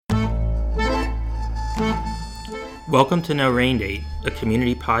Welcome to No Rain Date, a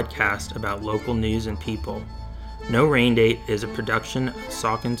community podcast about local news and people. No Rain Date is a production of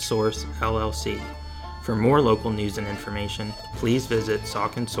Saucon Source, LLC. For more local news and information, please visit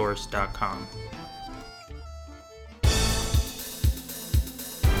sauconsource.com.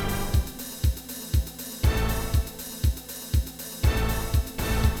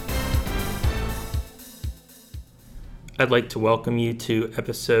 I'd like to welcome you to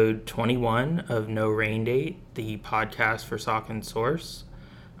episode 21 of No Rain Date, the podcast for Saucon Source.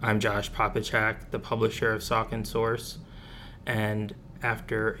 I'm Josh Popachak, the publisher of Saucon Source, and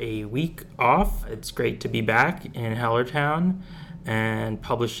after a week off, it's great to be back in Hellertown and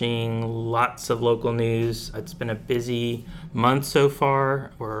publishing lots of local news. It's been a busy month so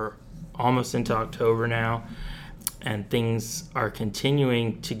far. We're almost into October now, and things are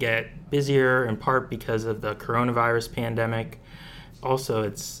continuing to get busier in part because of the coronavirus pandemic. Also,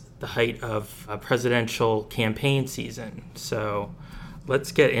 it's the height of a presidential campaign season. So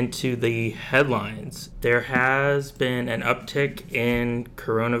let's get into the headlines. There has been an uptick in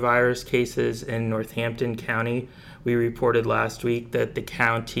coronavirus cases in Northampton County. We reported last week that the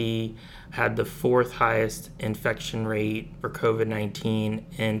county had the fourth highest infection rate for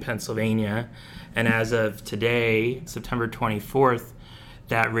COVID-19 in Pennsylvania. And as of today, September 24th,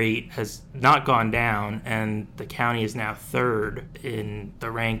 that rate has not gone down, and the county is now third in the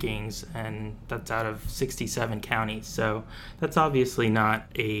rankings, and that's out of 67 counties. So that's obviously not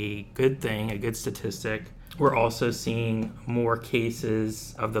a good thing, a good statistic. We're also seeing more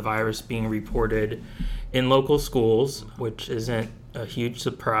cases of the virus being reported in local schools, which isn't a huge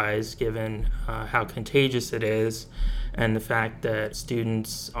surprise given how contagious it is, and the fact that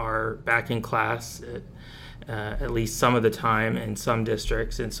students are back in class at least some of the time. In some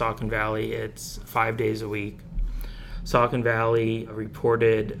districts in Saucon Valley, it's 5 days a week. Saucon Valley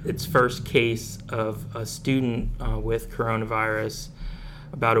reported its first case of a student with coronavirus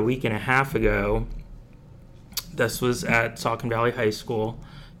about a week and a half ago. This was at Saucon Valley High School.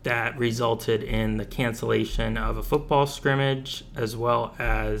 That resulted in the cancellation of a football scrimmage as well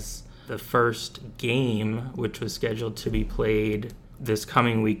as the first game, which was scheduled to be played this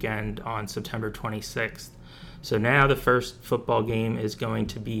coming weekend on September 26th. So now the first football game is going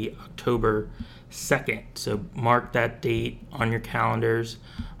to be October 2nd. So mark that date on your calendars.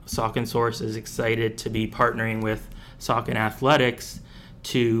 Saucon Source is excited to be partnering with Saucon Athletics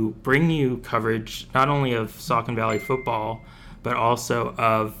to bring you coverage not only of Saucon Valley football, but also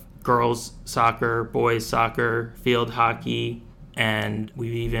of girls soccer, boys soccer, field hockey, and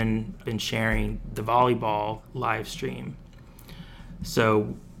we've even been sharing the volleyball live stream.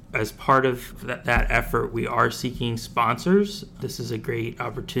 So as part of that effort, we are seeking sponsors. This is a great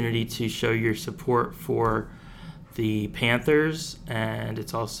opportunity to show your support for the Panthers, and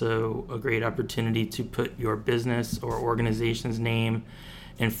it's also a great opportunity to put your business or organization's name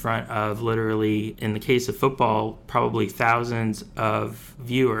in front of, literally, in the case of football, probably thousands of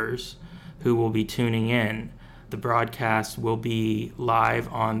viewers who will be tuning in. The broadcast will be live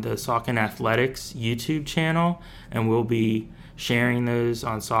on the Saucon Athletics YouTube channel, and we'll be sharing those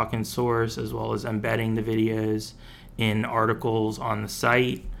on Saucon Source, as well as embedding the videos in articles on the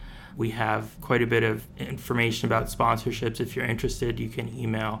site. We have quite a bit of information about sponsorships. If you're interested, you can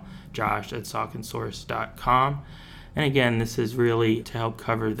email josh@sauconsource.com. And again, this is really to help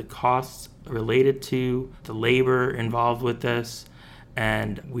cover the costs related to the labor involved with this.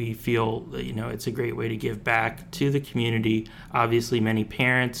 And we feel that, it's a great way to give back to the community. Obviously, many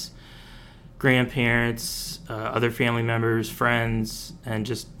parents, grandparents, other family members, friends, and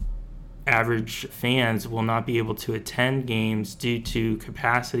just average fans will not be able to attend games due to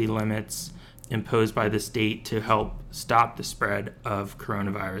capacity limits imposed by the state to help stop the spread of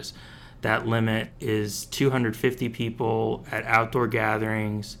coronavirus. That limit is 250 people at outdoor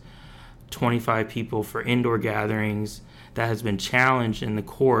gatherings, 25 people for indoor gatherings. That has been challenged in the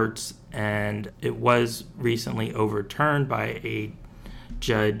courts, and it was recently overturned by a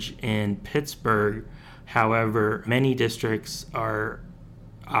judge in Pittsburgh. However, many districts are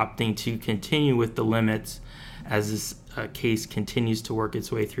opting to continue with the limits as this case continues to work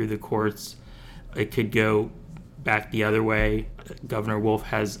its way through the courts. It could go back the other way. Governor Wolf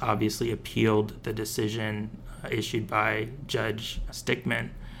has obviously appealed the decision issued by Judge Stickman.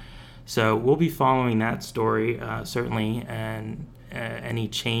 So we'll be following that story, certainly, and any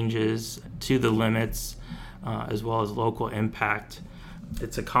changes to the limits, as well as local impact.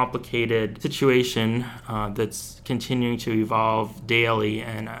 It's a complicated situation that's continuing to evolve daily,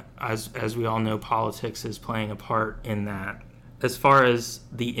 and as we all know, politics is playing a part in that. As far as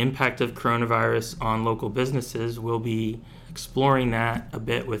the impact of coronavirus on local businesses, we'll be exploring that a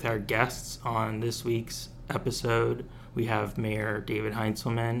bit with our guests on this week's episode, we have Mayor David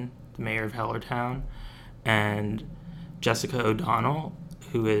Heinzelman, the mayor of Hellertown, and Jessica O'Donnell,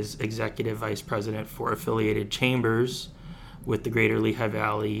 who is Executive Vice President for Affiliated Chambers with the Greater Lehigh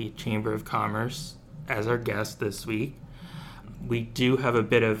Valley Chamber of Commerce, as our guest this week. We do have a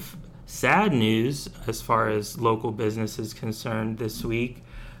bit of sad news as far as local business is concerned this week.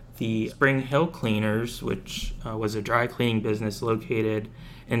 The Spring Hill Cleaners, which was a dry cleaning business located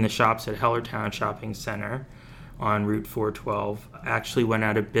in the Shops at Hellertown Shopping Center on Route 412, actually went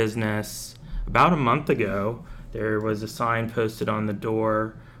out of business about a month ago. There was a sign posted on the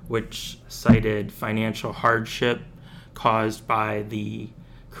door which cited financial hardship caused by the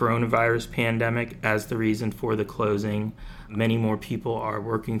coronavirus pandemic as the reason for the closing. Many more people are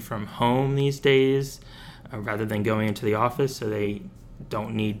working from home these days rather than going into the office, so they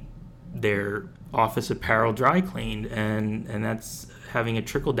don't need their office apparel dry cleaned, and that's having a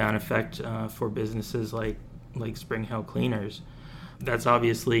trickle-down effect for businesses like Spring Hill Cleaners. That's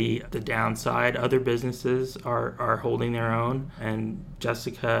obviously the downside. Other businesses are holding their own, and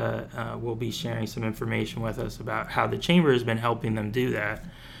Jessica will be sharing some information with us about how the Chamber has been helping them do that,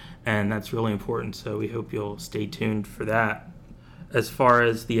 and that's really important, so we hope you'll stay tuned for that. As far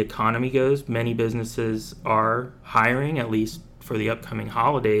as the economy goes, many businesses are hiring, at least for the upcoming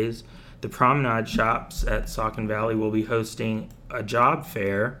holidays. The Promenade Shops at Saucon Valley will be hosting a job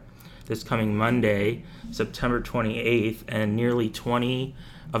fair this coming Monday, September 28th, and nearly 20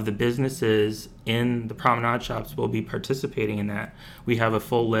 of the businesses in the Promenade Shops will be participating in that. We have a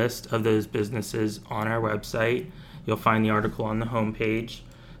full list of those businesses on our website. You'll find the article on the homepage.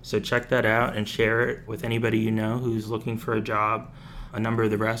 So check that out and share it with anybody you know who's looking for a job. A number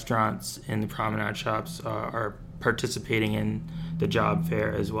of the restaurants in the Promenade Shops are participating in the job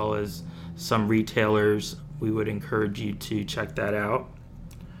fair, as well as some retailers. We would encourage you to check that out.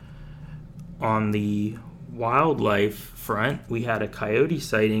 On the wildlife front, we had a coyote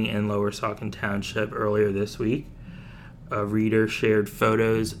sighting in Lower Saucon Township earlier this week. A reader shared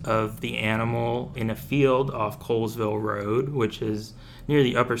photos of the animal in a field off Colesville Road, which is near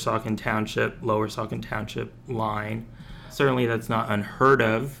the Upper Saucon Township, Lower Saucon Township line. Certainly that's not unheard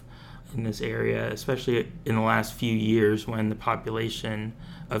of in this area, especially in the last few years when the population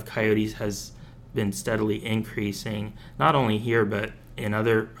of coyotes has been steadily increasing, not only here but in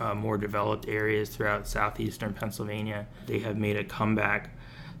other more developed areas throughout southeastern Pennsylvania. They have made a comeback.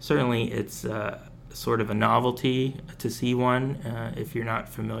 Certainly it's sort of a novelty to see one if you're not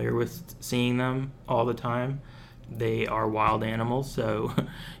familiar with seeing them all the time. They are wild animals, so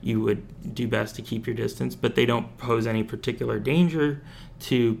you would do best to keep your distance, but they don't pose any particular danger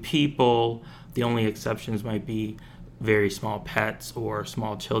to people. The only exceptions might be very small pets or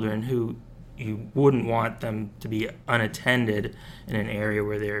small children who you wouldn't want them to be unattended in an area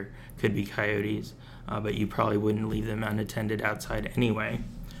where there could be coyotes, but you probably wouldn't leave them unattended outside anyway.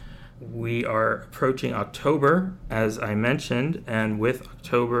 We are approaching October, as I mentioned, and with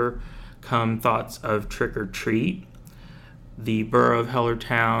October come thoughts of trick-or-treat. The Borough of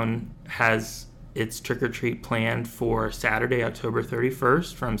Hellertown has its trick-or-treat planned for Saturday, October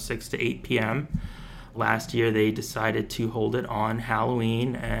 31st from 6 to 8 p.m. Last year, they decided to hold it on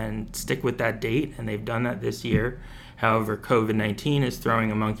Halloween and stick with that date, and they've done that this year. However, COVID-19 is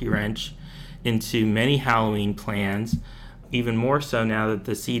throwing a monkey wrench into many Halloween plans, even more so now that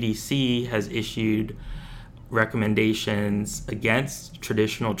the CDC has issued recommendations against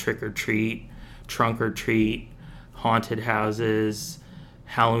traditional trick-or-treat, trunk-or-treat, haunted houses,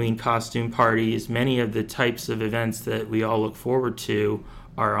 Halloween costume parties. Many of the types of events that we all look forward to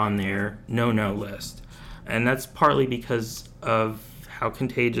are on their no-no list. And that's partly because of how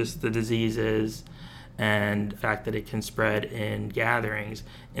contagious the disease is and the fact that it can spread in gatherings.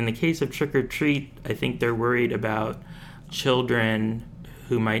 In the case of trick-or-treat, I think they're worried about children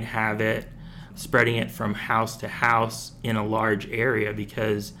who might have it spreading it from house to house in a large area,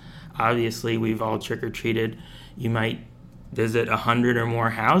 because obviously we've all trick-or-treated. You might visit 100 or more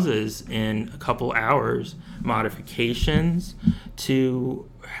houses in a couple hours. Modifications to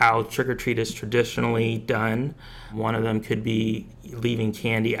how trick-or-treat is traditionally done. One of them could be leaving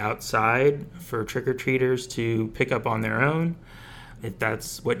candy outside for trick-or-treaters to pick up on their own. If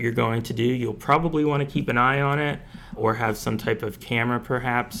that's what you're going to do, you'll probably want to keep an eye on it or have some type of camera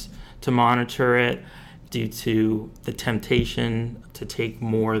perhaps to monitor it, due to the temptation to take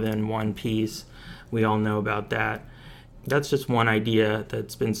more than one piece. We all know about that. That's just one idea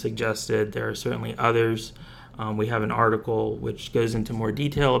that's been suggested. There are certainly others. We have an article which goes into more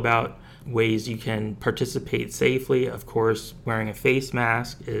detail about ways you can participate safely. Of course, wearing a face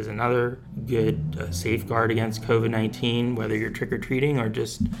mask is another good safeguard against COVID-19, whether you're trick-or-treating or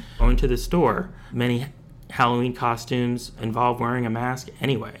just going to the store. Many Halloween costumes involve wearing a mask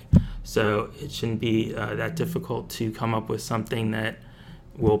anyway. So it shouldn't be that difficult to come up with something that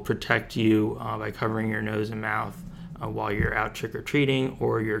will protect you by covering your nose and mouth while you're out trick-or-treating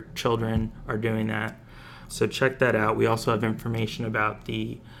or your children are doing that. So check that out. We also have information about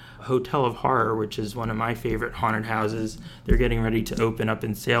the Hotel of Horror, which is one of my favorite haunted houses. They're getting ready to open up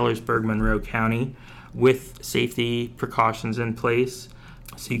in Saylorsburg, Monroe County, with safety precautions in place.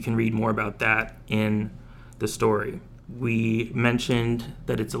 So you can read more about that in the story. We mentioned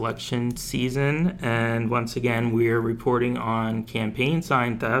that it's election season, and once again, we're reporting on campaign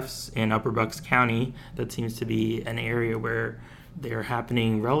sign thefts in Upper Bucks County. That seems to be an area where they're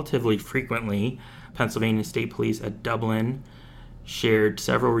happening relatively frequently. Pennsylvania State Police at Dublin shared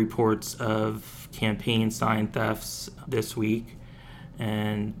several reports of campaign sign thefts this week,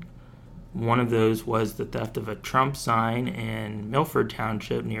 and one of those was the theft of a Trump sign in Milford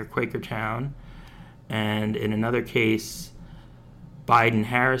Township near Quakertown. And in another case,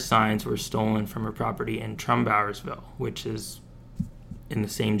 Biden-Harris signs were stolen from a property in Trumbowersville, which is in the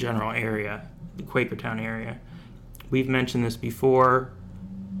same general area, the Quakertown area. We've mentioned this before.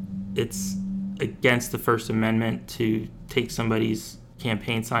 It's against the First Amendment to take somebody's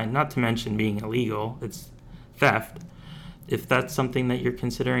campaign sign, not to mention being illegal. It's theft. If that's something that you're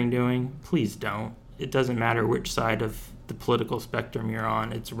considering doing, please don't. It doesn't matter which side of the political spectrum you're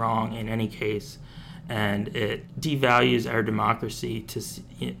on. It's wrong in any case. And it devalues our democracy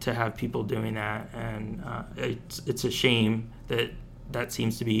to have people doing that. And it's a shame that that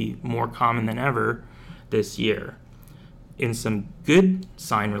seems to be more common than ever this year. In some good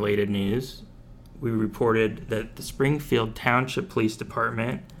sign-related news, we reported that the Springfield Township Police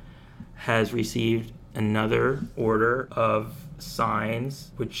Department has received another order of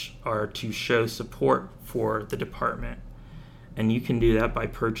signs which are to show support for the department. And you can do that by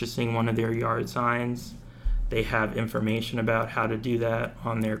purchasing one of their yard signs. They have information about how to do that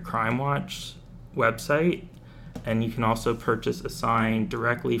on their Crime Watch website. And you can also purchase a sign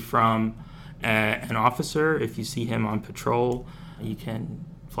directly from an officer. If you see him on patrol, you can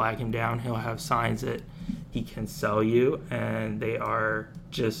flag him down. He'll have signs that he can sell you, and they are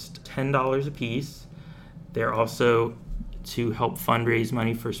just $10 a piece. They're also to help fundraise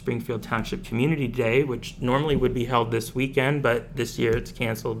money for Springfield Township Community Day, which normally would be held this weekend, but this year it's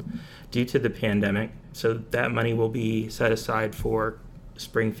canceled due to the pandemic. So that money will be set aside for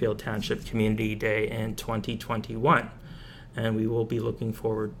Springfield Township Community Day in 2021, and we will be looking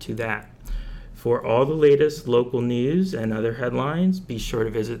forward to that. For all the latest local news and other headlines, be sure to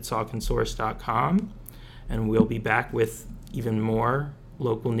visit sauconsource.com, and we'll be back with even more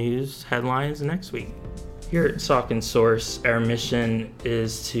local news headlines next week. Here at Saucon Source, our mission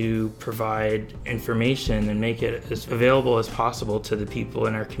is to provide information and make it as available as possible to the people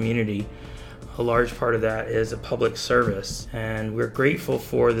in our community. A large part of that is a public service, and we're grateful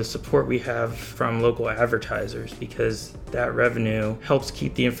for the support we have from local advertisers because that revenue helps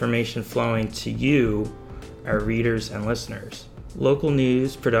keep the information flowing to you, our readers and listeners. Local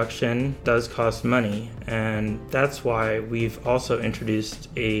news production does cost money, and that's why we've also introduced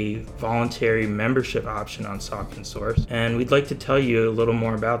a voluntary membership option on Saucon Source, and we'd like to tell you a little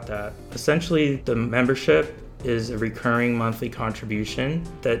more about that. Essentially, the membership is a recurring monthly contribution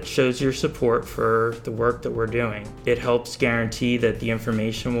that shows your support for the work that we're doing. It helps guarantee that the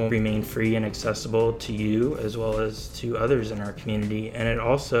information will remain free and accessible to you as well as to others in our community, and it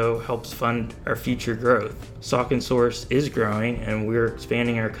also helps fund our future growth. Saucon Source is growing and we're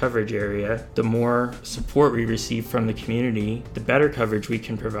expanding our coverage area. The more support we receive from the community, the better coverage we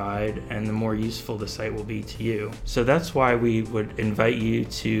can provide and the more useful the site will be to you. So that's why we would invite you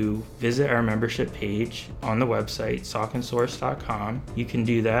to visit our membership page on the website, sauconsource.com. You can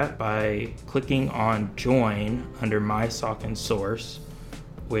do that by clicking on Join under My Saucon Source,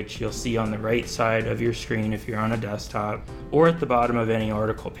 which you'll see on the right side of your screen if you're on a desktop, or at the bottom of any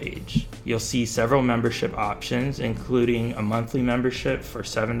article page. You'll see several membership options, including a monthly membership for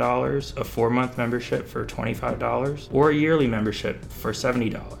 $7, a 4-month membership for $25, or a yearly membership for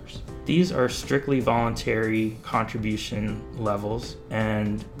 $70. These are strictly voluntary contribution levels,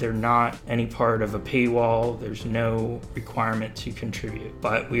 and they're not any part of a paywall. There's no requirement to contribute.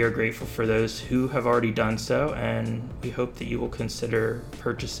 But we are grateful for those who have already done so, and we hope that you will consider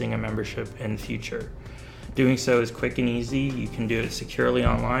purchasing a membership in the future. Doing so is quick and easy. You can do it securely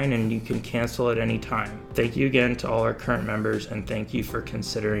online, and you can cancel at any time. Thank you again to all our current members, and thank you for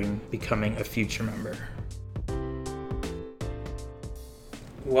considering becoming a future member.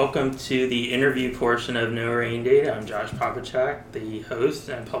 Welcome to the interview portion of No Rain Date. I'm Josh Popachak, the host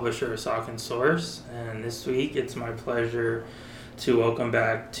and publisher of Saucon Source, and this week it's my pleasure to welcome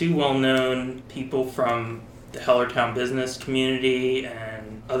back two well-known people from the Hellertown business community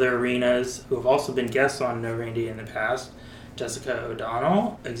and other arenas who have also been guests on No Rain Date in the past. Jessica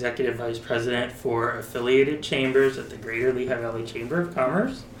O'Donnell, Executive Vice President for Affiliated Chambers at the Greater Lehigh Valley Chamber of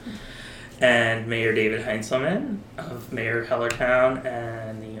Commerce, and Mayor David Heinzelman of Mayor of Hellertown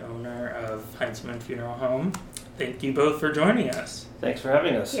and the owner of Heinzelman Funeral Home. Thank you both for joining us. Thanks for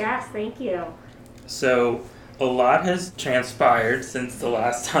having us. Yes, thank you. So, a lot has transpired since the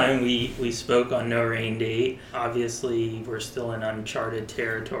last time we spoke on No Rain Date. Obviously, we're still in uncharted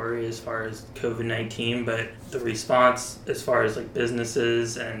territory as far as COVID-19, but the response as far as like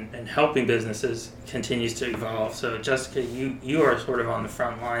businesses and helping businesses continues to evolve. So, Jessica, you are sort of on the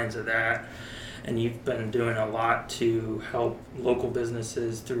front lines of that, and you've been doing a lot to help local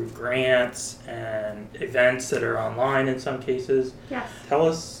businesses through grants and events that are online in some cases. Yes. Tell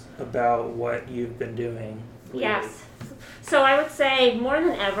us about what you've been doing. Yes. So I would say more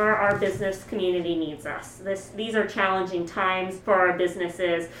than ever, our business community needs us. These are challenging times for our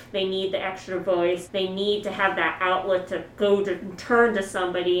businesses. They need the extra voice. They need to have that outlet to go to turn to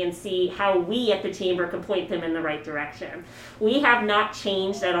somebody and see how we at the Chamber can point them in the right direction. We have not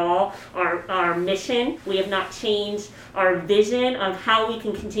changed at all our mission. We have not changed our vision of how we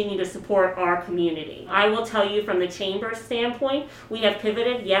can continue to support our community. I will tell you from the Chamber standpoint, we have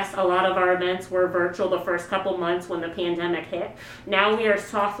pivoted. Yes, a lot of our events were virtual the first couple months when the pandemic hit. Now we are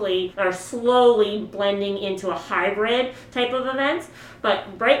slowly blending into a hybrid type of events. But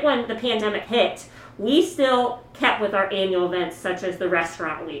right when the pandemic hit, we still kept with our annual events such as the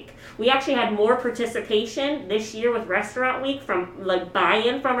Restaurant Week. We actually had more participation this year with Restaurant Week from like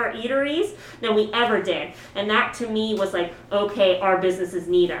buy-in from our eateries than we ever did. And that to me was like, okay, our businesses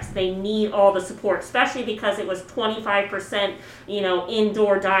need us. They need all the support, especially because it was 25%,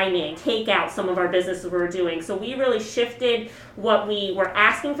 indoor dining, takeout some of our businesses were doing. So we really shifted what we were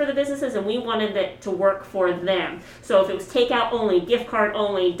asking for the businesses, and we wanted it to work for them. So if it was takeout only, gift card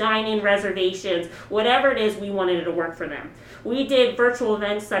only, dine-in reservations, whatever it is, we wanted it to work for them. We did virtual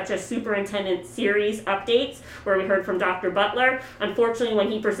events such as Superintendent Series updates, where we heard from Dr. Butler. Unfortunately,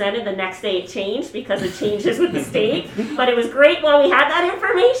 when he presented, the next day it changed because of changes with the state. But it was great while we had that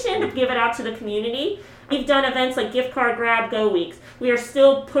information to give it out to the community. We've done events like gift card grab go weeks. We are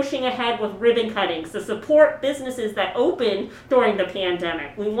still pushing ahead with ribbon cuttings to support businesses that opened during the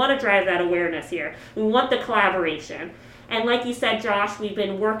pandemic. We want to drive that awareness here. We want the collaboration. And like you said, Josh, we've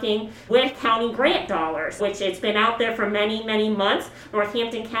been working with county grant dollars, which it's been out there for many, many months.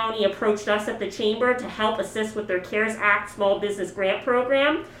 Northampton County approached us at the Chamber to help assist with their CARES Act Small Business Grant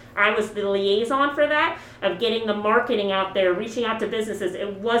Program. I was the liaison for that, of getting the marketing out there, reaching out to businesses.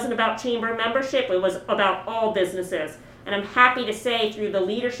 It wasn't about Chamber membership, it was about all businesses. And I'm happy to say, through the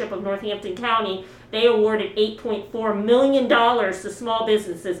leadership of Northampton County, they awarded $8.4 million to small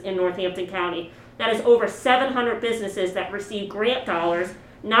businesses in Northampton County. That is over 700 businesses that receive grant dollars,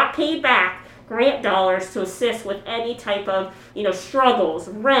 not paid back, grant dollars to assist with any type of, struggles,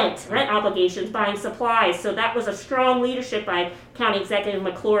 rent obligations, buying supplies. So that was a strong leadership by County Executive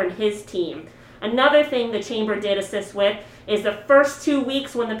McClure and his team. Another thing the Chamber did assist with is the first 2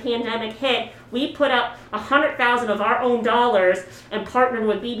 weeks when the pandemic hit, we put up $100,000 of our own dollars and partnered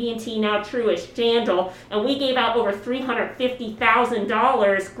with BB&T, now Truist, Jandal, and we gave out over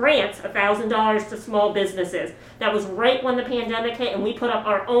 $350,000 grants, $1,000 to small businesses. That was right when the pandemic hit, and we put up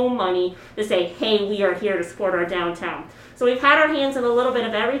our own money to say, hey, we are here to support our downtown. So we've had our hands in a little bit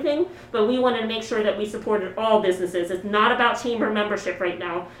of everything, but we wanted to make sure that we supported all businesses. It's not about Chamber membership right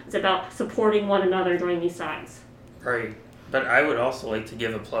now. It's about supporting one another during these times. Right. But I would also like to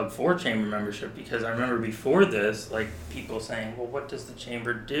give a plug for Chamber membership, because I remember before this, like, people saying, well, what does the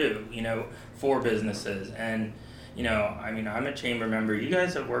Chamber do, for businesses? And, I'm a Chamber member. You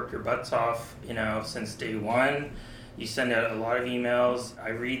guys have worked your butts off, since day one. You send out a lot of emails.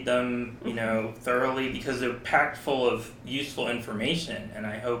 I read them, thoroughly, because they're packed full of useful information. And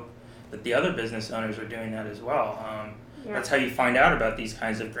I hope that the other business owners are doing that as well. Yeah. That's how you find out about these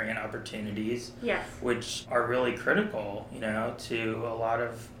kinds of grant opportunities, yes, which are really critical, to a lot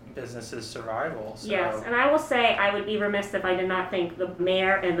of businesses' survival. So. Yes, and I will say I would be remiss if I did not thank the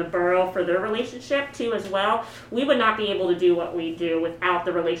mayor and the borough for their relationship too as well. We would not be able to do what we do without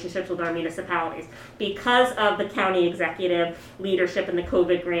the relationships with our municipalities. Because of the county executive leadership and the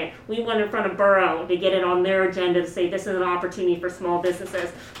COVID grant, we went in front of borough to get it on their agenda to say this is an opportunity for small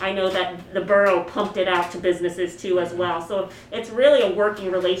businesses. I know that the borough pumped it out to businesses too as well. So it's really a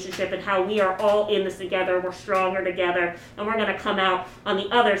working relationship, and how we are all in this together. We're stronger together, and we're going to come out on the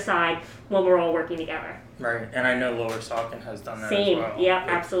other side when we're all working together. Right, and I know Lower Saucon has done that Same, as well. yeah,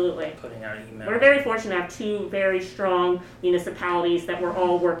 absolutely. Putting out emails. We're very fortunate to have two very strong municipalities that we're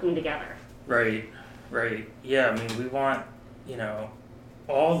all working together. Right. Yeah, I mean, we want,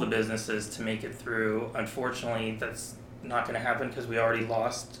 all the businesses to make it through. Unfortunately, that's not going to happen because we already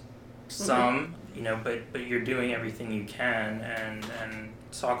lost some, but you're doing everything you can, and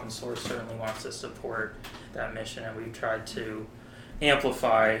Saucon Source certainly wants to support that mission, and we've tried to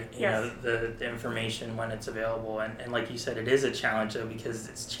amplify the information when it's available, and like you said, it is a challenge though because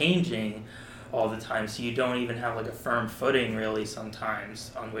it's changing all the time, so you don't even have like a firm footing really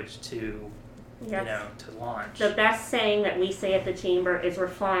sometimes on which to to launch. The best saying that we say at the chamber is we're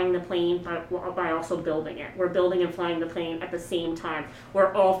flying the plane by also building it. We're building and flying the plane at the same time.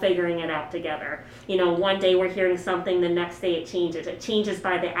 We're all figuring it out together. One day we're hearing something, the next day it changes. It changes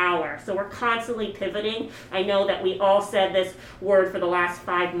by the hour. So we're constantly pivoting. I know that we all said this word for the last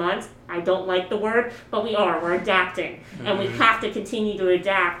 5 months. I don't like the word, but we're adapting. Mm-hmm. And we have to continue to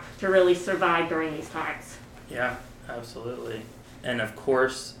adapt to really survive during these times. Yeah, absolutely. And of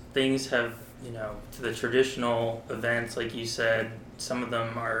course, things have to the traditional events, like you said, some of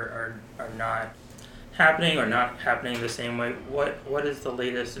them are not happening or not happening the same way. What is the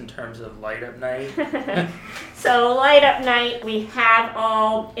latest in terms of Light Up Night? So Light Up Night, we have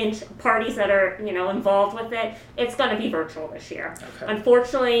all parties that are involved with it. It's going to be virtual this year. Okay.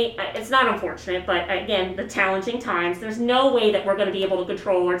 Unfortunately, it's not unfortunate, but again, the challenging times. There's no way that we're going to be able to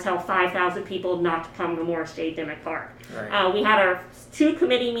control or tell 5,000 people not to come to Morris J. Dimmick Park. Right. We had our 2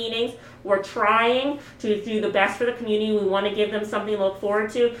 committee meetings. We're trying to do the best for the community. We want to give them something to look forward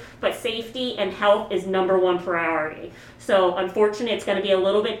to, but safety and health is number 1 priority. So unfortunately, it's going to be a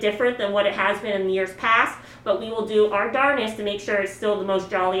little bit different than what it has been in years past, but we will do our darnest to make sure it's still the most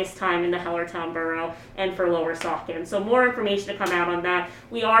jolliest time in the Hellertown Borough and for Lower Saucon. So more information to come out on that.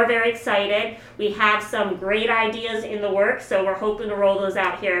 We are very excited. We have some great ideas in the works, so we're hoping to roll those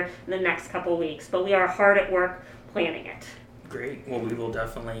out here in the next couple weeks, but we are hard at work planning it. Great. Well, we will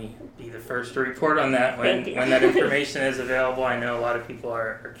definitely be the first to report on that when that information is available. I know a lot of people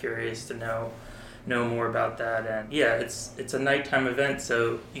are curious to know more about that. And yeah, it's a nighttime event,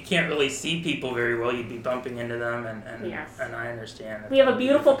 so you can't really see people very well. You'd be bumping into them, and yes. And I understand. We have a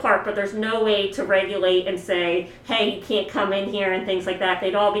beautiful park, but there's no way to regulate and say, hey, you can't come in here and things like that.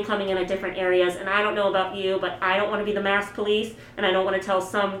 They'd all be coming in at different areas, and I don't know about you, but I don't want to be the mass police, and I don't want to tell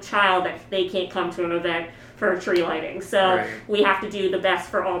some child that they can't come to an event for tree lighting. So right. We have to do the best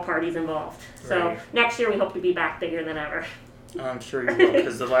for all parties involved. So Next year we hope to be back bigger than ever. I'm sure you will,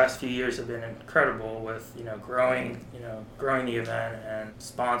 because the last few years have been incredible with growing the event and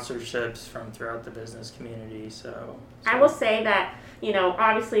sponsorships from throughout the business community. So I will say that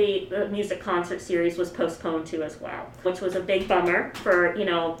obviously the music concert series was postponed too as well, which was a big bummer for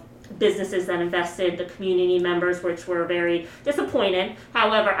businesses that invested, the community members, which were very disappointed.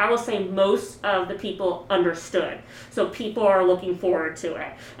 However, I will say most of the people understood. So people are looking forward to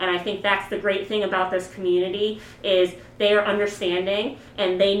it. And I think that's the great thing about this community is they are understanding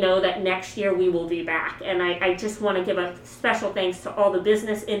and they know that next year we will be back. And I just want to give a special thanks to all the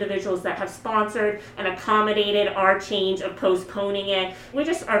business individuals that have sponsored and accommodated our change of postponing it. We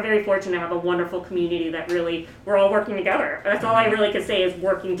just are very fortunate to have a wonderful community that really, we're all working together. That's all I really could say is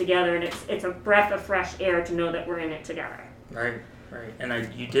working together, and it's a breath of fresh air to know that we're in it together. Right.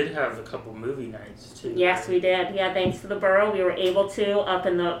 And you did have a couple movie nights, too. Yes, we did. Yeah, thanks to the borough, we were able to, up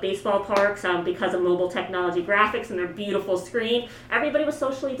in the baseball parks, because of mobile technology graphics and their beautiful screen. Everybody was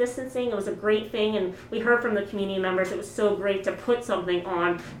socially distancing. It was a great thing, and we heard from the community members it was so great to put something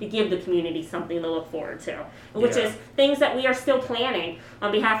on to give the community something to look forward to, which is things that we are still planning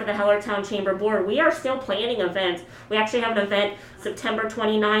on behalf of the Hellertown Chamber Board. We are still planning events. We actually have an event September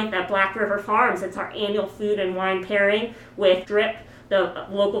 29th at Black River Farms. It's our annual food and wine pairing with Drip, the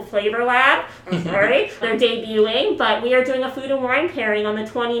local flavor lab. They're debuting, but we are doing a food and wine pairing on the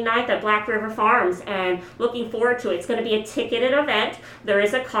 29th at Black River Farms and looking forward to it. It's going to be a ticketed event. There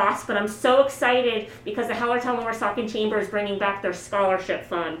is a cost, but I'm so excited because the Hellertown Lower Saucon Chamber is bringing back their scholarship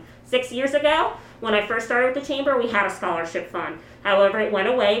fund. 6 years ago, when I first started with the chamber, we had a scholarship fund. However, it went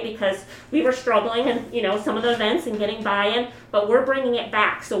away because we were struggling in some of the events and getting buy-in, but we're bringing it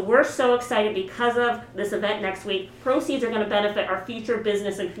back. So we're so excited because of this event next week. Proceeds are going to benefit our future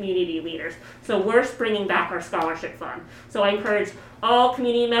business and community leaders. So we're bringing back our scholarship fund. So I encourage all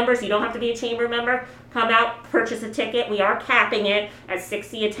community members, you don't have to be a chamber member, come out, purchase a ticket. We are capping it at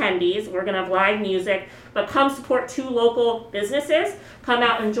 60 attendees. We're going to have live music, but come support 2 local businesses. Come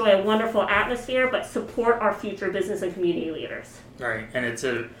out and enjoy a wonderful atmosphere, but support our future business and community leaders. Right, and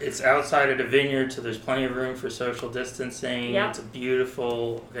it's outside of the vineyard, so there's plenty of room for social distancing. Yep. It's a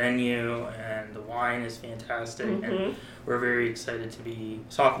beautiful venue, and the wine is fantastic. And we're very excited to be.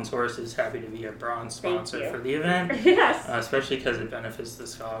 Saucon Source is happy to be a bronze sponsor for the event. Yes. Especially because it benefits the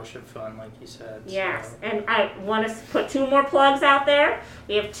scholarship fund, like you said. Yes, so. and I want to put 2 more plugs out there.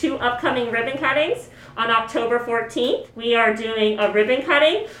 We have 2 upcoming ribbon cuttings. On October 14th, we are doing a ribbon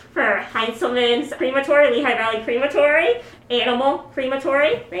cutting for Heinzelman's Crematory, Lehigh Valley Crematory, Animal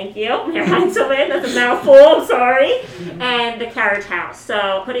Crematory, thank you, Mayor Heinzelman, that's a mouthful, I'm sorry, and the Carriage House.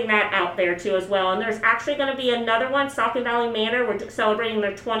 So putting that out there too as well. And there's actually going to be another one, Saucon Valley Manor, we're celebrating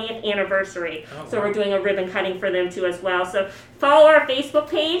their 20th anniversary. So we're doing a ribbon cutting for them too as well. So follow our Facebook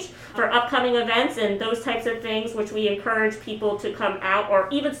page for upcoming events and those types of things, which we encourage people to come out or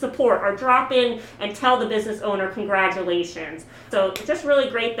even support or drop in and tell the business owner congratulations. So just really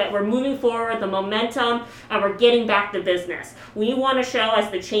great that we're moving forward, the momentum, and we're getting back to business. We want to show as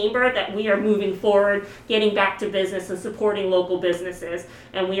the chamber that we are moving forward, getting back to business and supporting local businesses.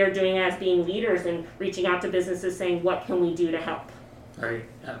 And we are doing it as being leaders and reaching out to businesses saying, what can we do to help? Right,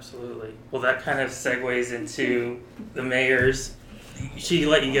 absolutely. Well, that kind of segues into the mayor's. She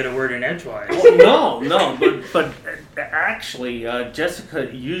let you get a word in edgewise. Well, no, but actually,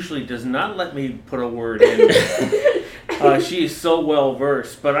 Jessica usually does not let me put a word in. She is so well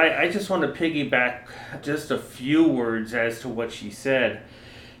versed, but I just want to piggyback just a few words as to what she said.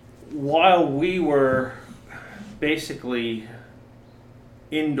 While we were basically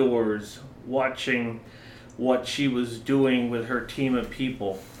indoors watching what she was doing with her team of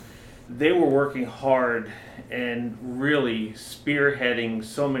people, they were working hard and really spearheading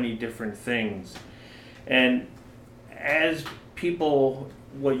so many different things. And as people,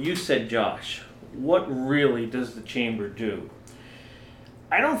 what you said, Josh, what really does the chamber do?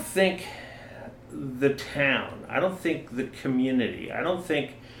 I don't think the town, I don't think the community, I don't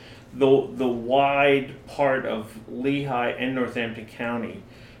think the wide part of Lehigh and Northampton County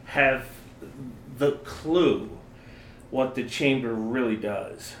have the clue what the chamber really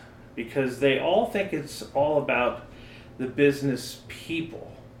does. Because they all think it's all about the business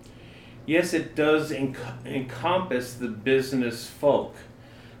people. Yes, it does encompass the business folk,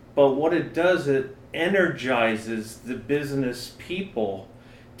 but what it does, it energizes the business people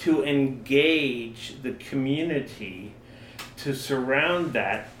to engage the community, to surround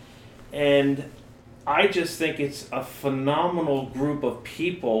that, and I just think it's a phenomenal group of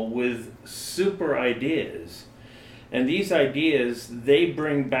people with super ideas. And these ideas, they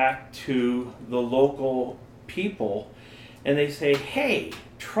bring back to the local people, and they say, hey,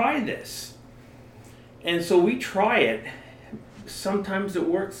 try this. And so we try it. Sometimes it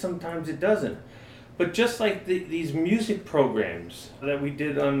works, sometimes it doesn't. But just like these music programs that we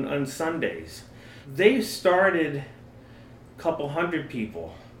did on Sundays, they started a couple hundred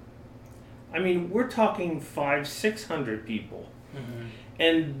people. I mean, we're talking 500-600 people. Mm-hmm.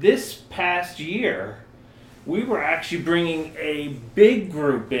 And this past year, we were actually bringing a big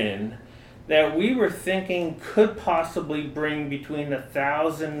group in that we were thinking could possibly bring between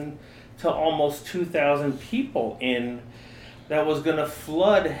 1,000 to almost 2,000 people in that was going to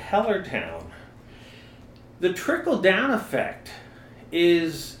flood Hellertown. The trickle-down effect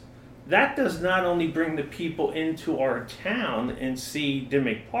is that does not only bring the people into our town and see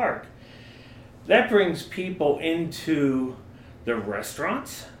Dimmick Park, that brings people into the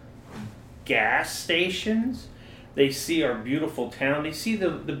restaurants, gas stations. They see our beautiful town. They see the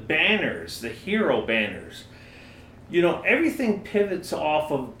banners, the hero banners. You know, everything pivots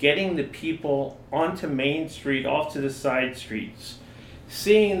off of getting the people onto Main Street, off to the side streets,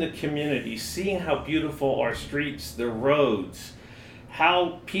 seeing the community, seeing how beautiful our streets, the roads,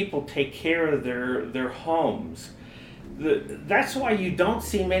 how people take care of their homes. That's why you don't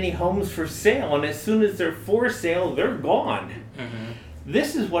see many homes for sale, and as soon as they're for sale, they're gone. Mm-hmm.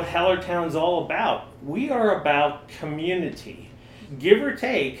 This is what Hellertown's all about. We are about community. Give or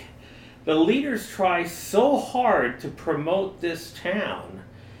take, the leaders try so hard to promote this town.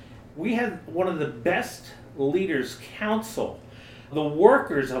 We have one of the best leaders council, the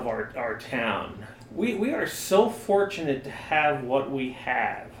workers of our town. We are so fortunate to have what we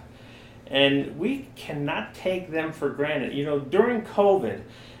have. And we cannot take them for granted. You know, during COVID,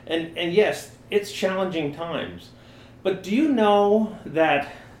 and yes, it's challenging times, but do you know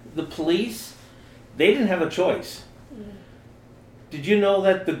that the police, they didn't have a choice? Did you know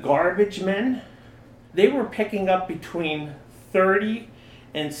that the garbage men, they were picking up between 30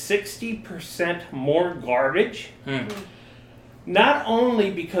 and 60% more garbage? Not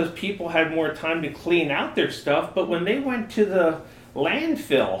only because people had more time to clean out their stuff, but when they went to the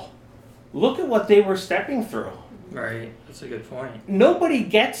landfill, look at what they were stepping through. Right. That's a good point. Nobody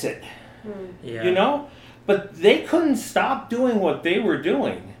gets it, Yeah. you know? But they couldn't stop doing what they were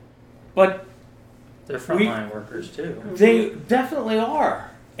doing. But They're frontline workers too. they definitely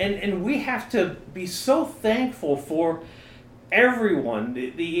are. And we have to be so thankful for everyone,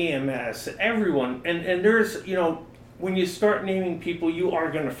 the EMS, everyone. And there's, you know, when you start naming people, you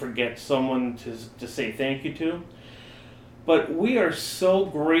are going to forget someone to say thank you to. But we are so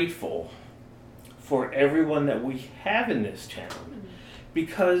grateful for everyone that we have in this town,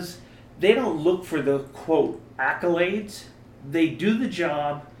 because they don't look for the, quote, accolades. They do the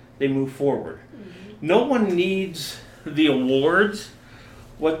job, they move forward. No one needs the awards.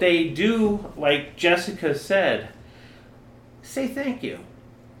 What they do, like Jessica said, say thank you.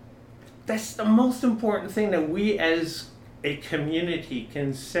 That's the most important thing that we as a community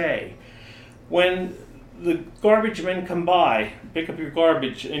can say. When the garbage men come by, pick up your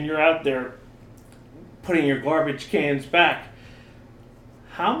garbage, and you're out there putting your garbage cans back,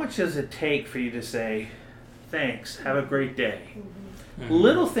 how much does it take for you to say, thanks, have a great day?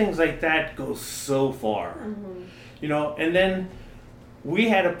 Little things like that go so far. You know, and then we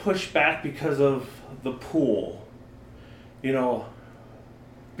had to push back because of the pool. You know,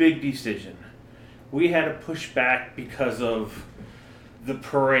 big decision. We had to push back because of the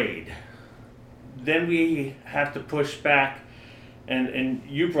parade. Then we have to push back, and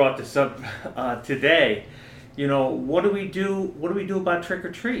you brought this up today. You know, what do we do? What do we do about trick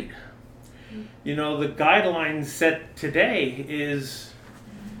or treat? You know, the guidelines set today is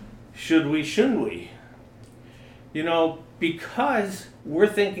should we, shouldn't we? You know, because we're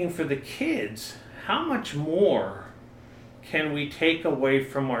thinking for the kids, how much more can we take away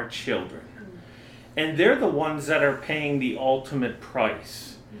from our children? And they're the ones that are paying the ultimate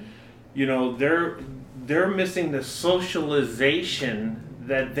price. You know, they're missing the socialization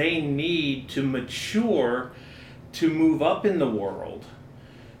that they need to mature, to move up in the world.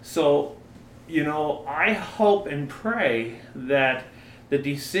 So, you know, I hope and pray that the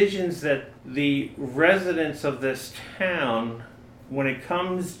decisions that the residents of this town, when it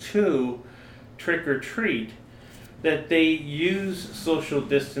comes to trick or treat, that they use social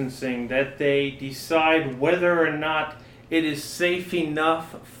distancing, that they decide whether or not it is safe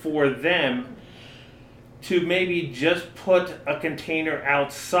enough for them to maybe just put a container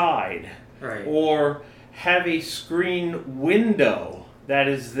outside, Right. or have a screen window that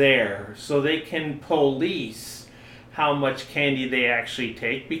is there so they can police how much candy they actually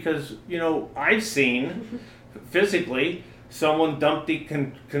take. Because, you know, I've seen physically someone dumped the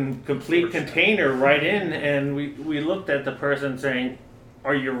complete container right in, and we looked at the person saying,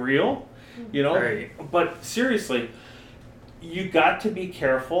 are you real? You know, Right. But seriously, you got to be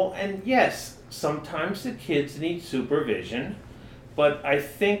careful. And yes, sometimes the kids need supervision, but I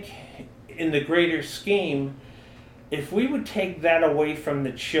think in the greater scheme, if we would take that away from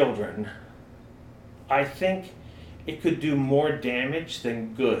the children, I think it could do more damage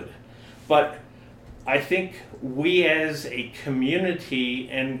than good. But I think we as a community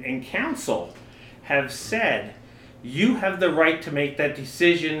and council have said, you have the right to make that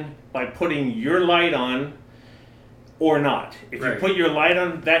decision by putting your light on or not. If Right. you put your light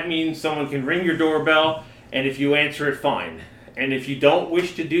on, that means someone can ring your doorbell, and if you answer it, fine. And if you don't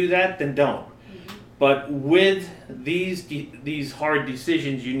wish to do that, then don't. But with these hard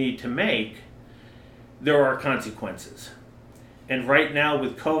decisions you need to make, there are consequences. And right now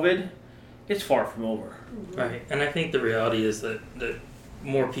with COVID, it's far from over. Right. And I think the reality is that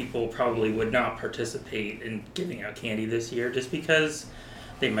more people probably would not participate in giving out candy this year, just because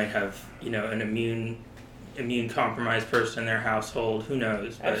they might have, you know, an immune compromised person in their household. Who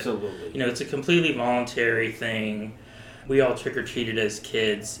knows? But, Absolutely. you know, it's a completely voluntary thing. We all trick-or-treated as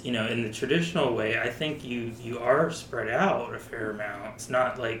kids. You know, in the traditional way, I think you are spread out a fair amount. It's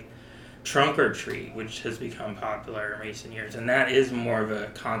not like trunk or treat, which has become popular in recent years, and that is more of a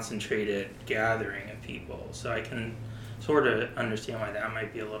concentrated gathering of people. So I can sort of understand why that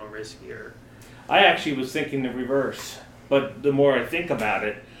might be a little riskier. I actually was thinking the reverse, but the more I think about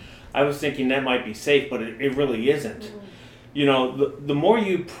it, I was thinking that might be safe, but it really isn't. You know, the more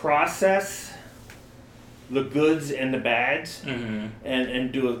you process the goods and the bads,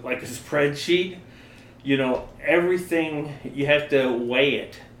 and do it like a spreadsheet, you know, everything, you have to weigh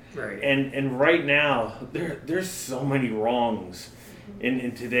it. Right. And right now, there's so many wrongs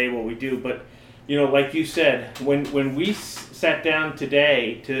in today what we do. But, you know, like you said, when we sat down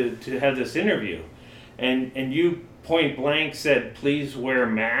today to have this interview, and you point blank said, please wear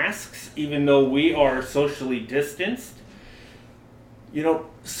masks, even though we are socially distanced, you know,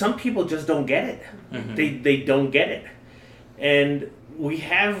 some people just don't get it. They don't get it. And we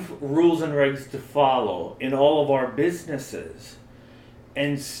have rules and regs to follow in all of our businesses,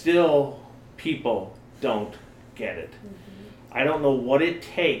 and still people don't get it. I don't know what it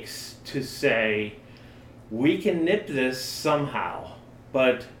takes to say we can nip this somehow,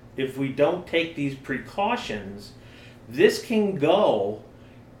 but if we don't take these precautions, this can go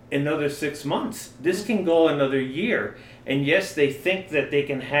another 6 months. This can go another year. And yes, they think that they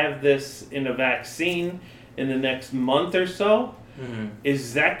can have this in a vaccine in the next month or so.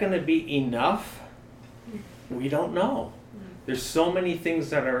 Is that going to be enough? We don't know. There's so many things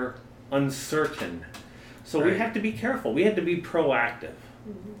that are uncertain. So we have to be careful. We have to be proactive.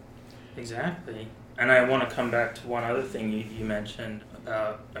 Exactly. And I want to come back to one other thing you mentioned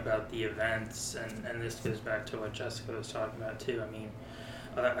about the events, and this goes back to what Jessica was talking about too. I mean,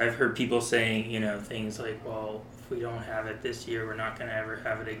 I've heard people saying, things like, well, if we don't have it this year, we're not going to ever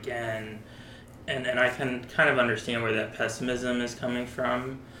have it again. And I can kind of understand where that pessimism is coming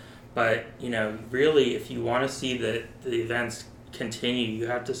from. But, really, if you want to see the events continue, you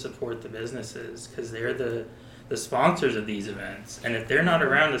have to support the businesses, because they're the sponsors of these events. And if they're not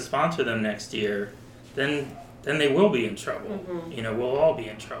around to sponsor them next year, then they will be in trouble. We'll all be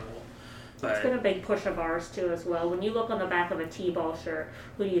in trouble. But it's been a big push of ours too as well. When you look on the back of a T-ball shirt,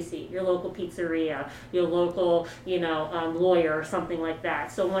 who do you see? Your local pizzeria, your local, lawyer or something like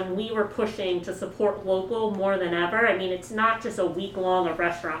that. So when we were pushing to support local more than ever, I mean, it's not just a week long of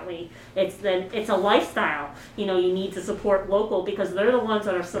restaurant week. It's a lifestyle. You need to support local because they're the ones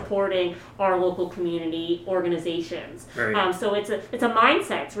that are supporting our local community organizations. Right. So it's a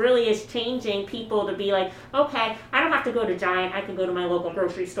mindset. It really is changing people to be like, okay, I don't have to go to Giant. I can go to my local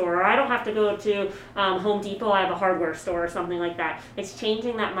grocery store, or I don't have to go to Home Depot. I have a hardware store or something like that. It's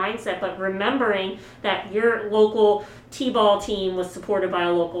changing that mindset, but remembering that your local T-ball team was supported by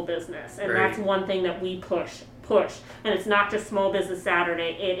a local business, and that's one thing that we push. And it's not just Small Business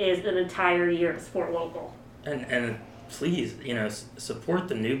Saturday. It is an entire year to support local. And please, support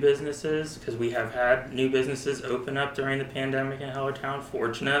the new businesses, because we have had new businesses open up during the pandemic in Hellertown.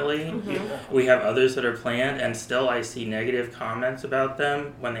 Fortunately, we have others that are planned, and still I see negative comments about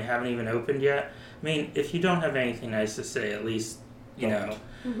them when they haven't even opened yet. I mean, if you don't have anything nice to say, at least,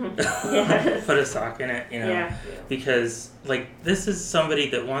 put a sock in it, because this is somebody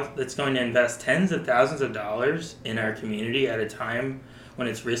that's going to invest tens of thousands of dollars in our community at a time when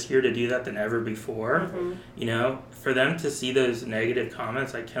it's riskier to do that than ever before. For them to see those negative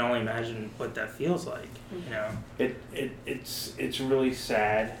comments, I can only imagine what that feels like. It's really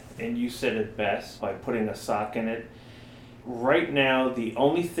sad, and you said it best by putting a sock in it. Right now, the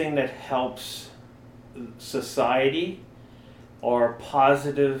only thing that helps society are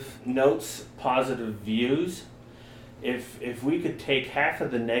positive notes, positive views. If we could take half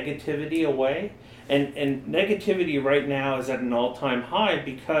of the negativity away, and negativity right now is at an all-time high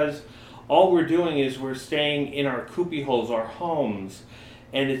because all we're doing is we're staying in our cubby holes, our homes,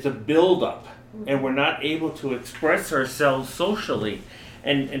 and it's a buildup, and we're not able to express ourselves socially.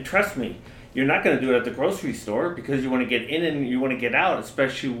 And trust me, you're not going to do it at the grocery store because you want to get in and you want to get out,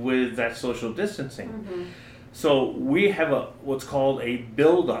 especially with that social distancing. So we have what's called a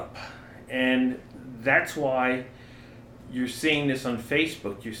buildup, and that's why you're seeing this on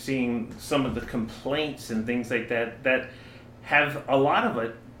Facebook. You're seeing some of the complaints and things like that have, a lot of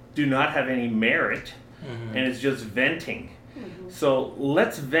it do not have any merit, and it's just venting. So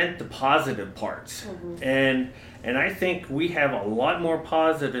let's vent the positive parts. And I think we have a lot more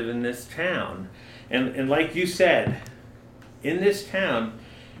positive in this town. And like you said, in this town,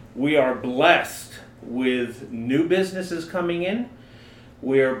 we are blessed with new businesses coming in.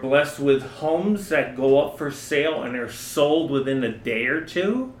 We are blessed with homes that go up for sale and are sold within a day or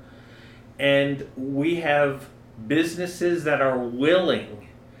two. And we have businesses that are willing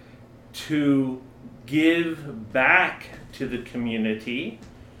to give back to the community.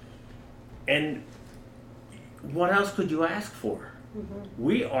 And what else could you ask for?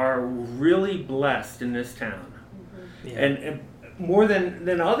 We are really blessed in this town. And more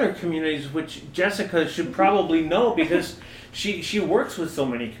than other communities, which Jessica should probably know because she works with so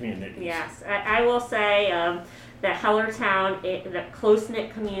many communities. Yes, I will say that Hellertown, that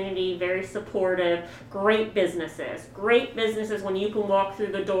close-knit community, very supportive, great businesses when you can walk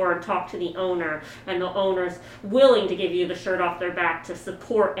through the door and talk to the owner, and the owner's willing to give you the shirt off their back to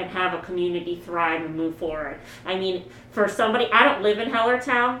support and have a community thrive and move forward. I mean, for somebody, I don't live in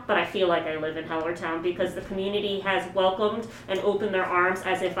Hellertown, but I feel like I live in Hellertown because the community has welcomed and opened their arms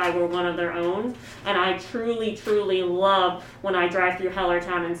as if I were one of their own. And I truly, truly love when I drive through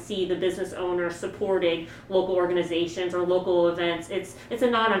Hellertown and see the business owners supporting local organizations organizations or local events, it's a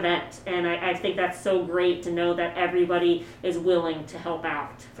non-event, and I think that's so great to know that everybody is willing to help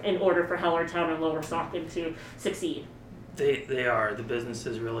out in order for Hellertown and Lower Saucon to succeed. They are. The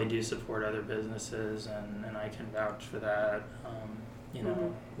businesses really do support other businesses, and I can vouch for that.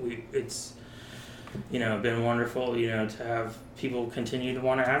 It's been wonderful, to have people continue to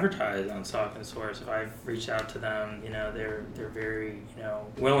want to advertise on Saucon Source. If I've reached out to them, they're very,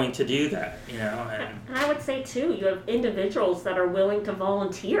 willing to do that, and I would say too, you have individuals that are willing to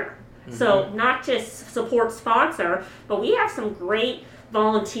volunteer. Mm-hmm. So not just support sponsor, but we have some great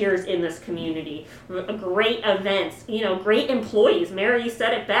volunteers in this community, great events, great employees. Mary, you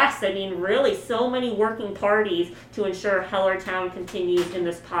said it best. I mean, really, so many working parties to ensure Hellertown continues in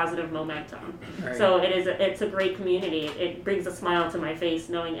this positive momentum. Right. So it's a great community. It brings a smile to my face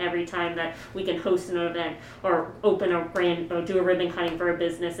knowing every time that we can host an event or open a brand or do a ribbon cutting for a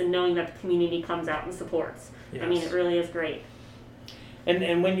business, and knowing that the community comes out and supports. Yes. I mean, it really is great.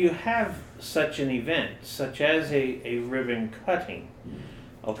 And when you have such an event, such as a ribbon cutting,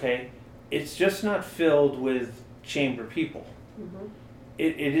 okay, it's just not filled with chamber people. Mm-hmm.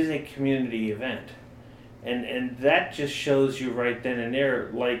 It is a community event. And that just shows you right then and there,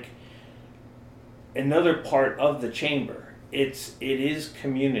 like, another part of the chamber. It is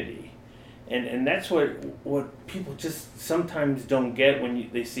community. And that's what people just sometimes don't get when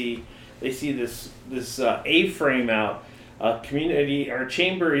they see this A-frame out. Community or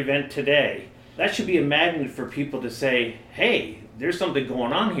chamber event today. That should be a magnet for people to say, hey, there's something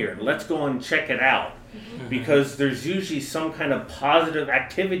going on here. Let's go and check it out. Mm-hmm. Because there's usually some kind of positive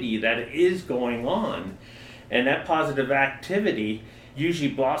activity that is going on. And that positive activity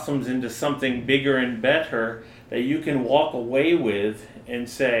usually blossoms into something bigger and better that you can walk away with and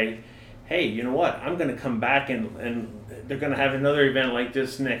say, hey, you know what? I'm going to come back and they're going to have another event like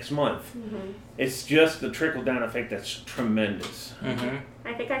this next month. Mm-hmm. It's just the trickle-down effect that's tremendous. Mm-hmm.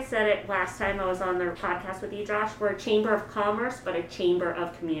 I think I said it last time I was on the podcast with you, Josh. We're a chamber of commerce, but a chamber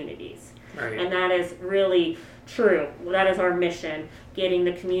of communities. Right. And that is really true. That is our mission, getting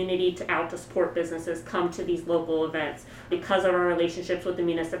the community out to support businesses, come to these local events. Because of our relationships with the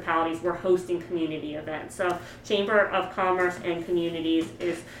municipalities, we're hosting community events. So Chamber of Commerce and Communities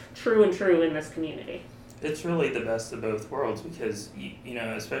is true in this community. It's really the best of both worlds because,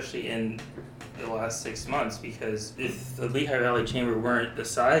 especially in the last 6 months, because if the Lehigh Valley Chamber weren't the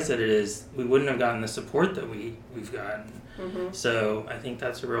size that it is, we wouldn't have gotten the support that we've gotten. Mm-hmm. So I think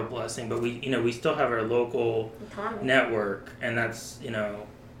that's a real blessing. But we still have our local network, and that's,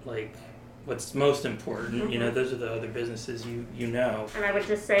 what's most important. Mm-hmm. Those are the other businesses you know. And I would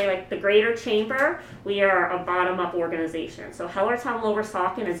just say, the Greater Chamber, we are a bottom-up organization. So Hellertown Lower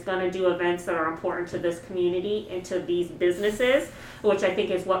Saucon is going to do events that are important to this community and to these businesses, which I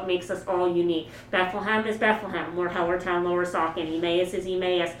think is what makes us all unique. Bethlehem is Bethlehem. We're Hellertown Lower Saucon. Emmaus is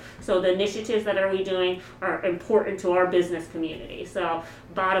Emmaus. So the initiatives that we doing are important to our business community. So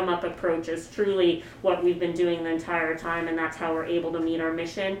bottom-up approach is truly what we've been doing the entire time, and that's how we're able to meet our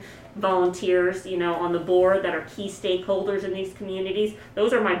mission. Volunteers, on the board that are key stakeholders in these communities,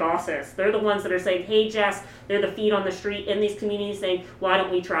 those are my bosses. They're the ones that are saying, hey, Jess, they're the feet on the street in these communities saying, why don't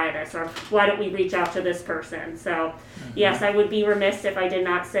we try this? Or why don't we reach out to this person? So, yes, I would be remiss if I did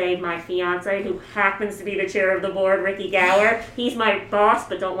not say my fiance, who happens to be the chair of the board, Ricky Gower. He's my boss,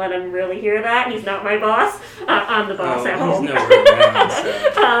 but don't let him really hear that. He's not my boss. I'm the boss at home. He's nowhere around,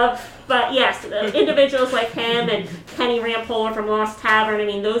 so. But yes, individuals like him and Kenny Rampola from Lost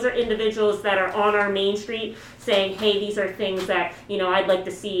Tavern, those are individuals that are on our main street saying, hey, these are things that, I'd like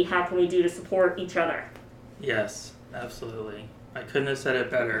to see. How can we do to support each other? Yes, absolutely. I couldn't have said it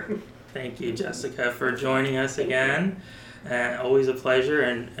better. Thank you, Jessica, for joining us again. Always a pleasure,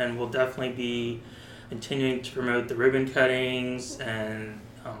 and we'll definitely be continuing to promote the ribbon cuttings and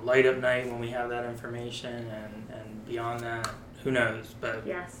light up night when we have that information, and beyond that. Who knows? But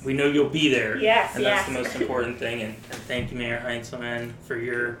yes. We know you'll be there. Yes, and that's the most important thing. And thank you, Mayor Heinzelman, for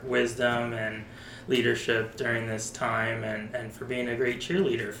your wisdom and leadership during this time and for being a great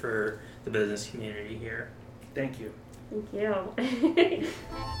cheerleader for the business community here. Thank you. Thank you.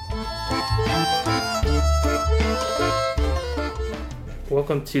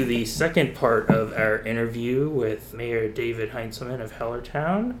 Welcome to the second part of our interview with Mayor David Heinzelman of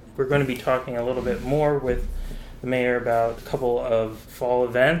Hellertown. We're going to be talking a little bit more with the mayor about a couple of fall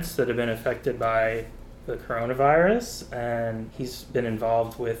events that have been affected by the coronavirus, and he's been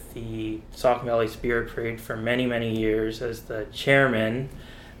involved with the Saucon Valley Spirit Parade for many, many years as the chairman,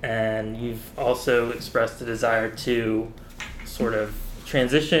 and you've also expressed a desire to sort of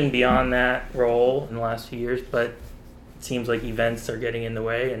transition beyond that role in the last few years, but it seems like events are getting in the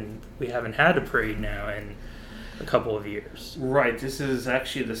way, and we haven't had a parade now, and a couple of years. Right. This is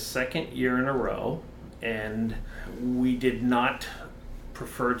actually the second year in a row, and we did not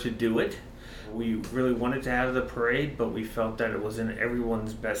prefer to do it. We really wanted to have the parade, but we felt that it was in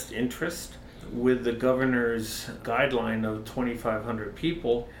everyone's best interest. With the governor's guideline of 2,500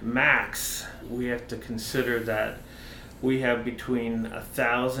 people max, we have to consider that we have between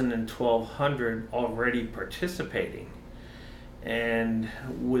 1,000 and 1,200 already participating. And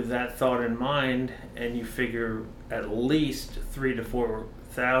with that thought in mind, and you figure at least 3,000 to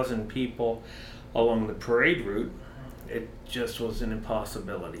 4,000 people along the parade route, it just was an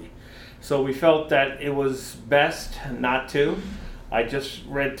impossibility. So we felt that it was best not to. I just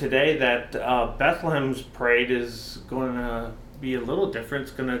read today that Bethlehem's parade is going to be a little different.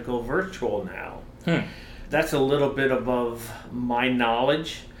 It's going to go virtual now. That's a little bit above my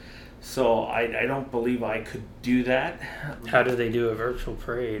knowledge, so I don't believe I could do that. How do they do a virtual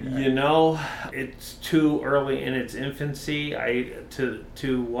parade? You know, it's too early in its infancy.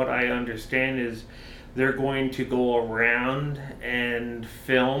 To what I understand is they're going to go around and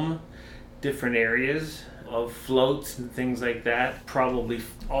film different areas of floats and things like that. Probably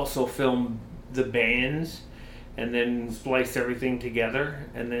also film the bands and then splice everything together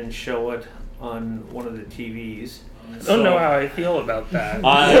and then show it on one of the TVs. I don't know how I feel about that.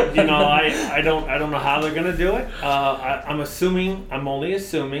 I don't know how they're going to do it. I'm only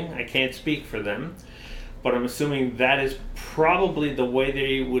assuming, I can't speak for them, but I'm assuming that is probably the way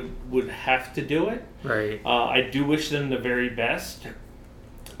they would have to do it. Right. I do wish them the very best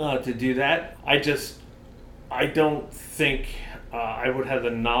to do that. I don't think I would have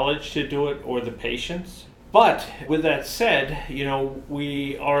the knowledge to do it or the patience. But with that said,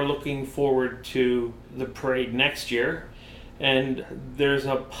 we are looking forward to the parade next year. And there's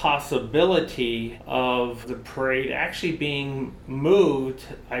a possibility of the parade actually being moved.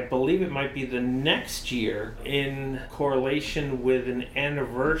 I believe it might be the next year in correlation with an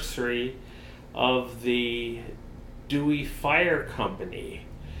anniversary of the Dewey Fire Company.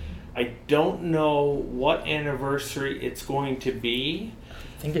 I don't know what anniversary it's going to be.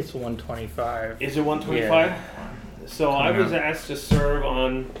 I think it's 125. Is it 125? Yeah. So I was asked to serve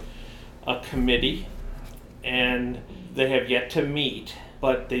on a committee, and they have yet to meet,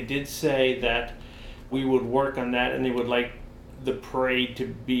 but they did say that we would work on that, and they would like the parade to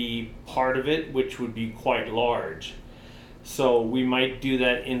be part of it, which would be quite large. So we might do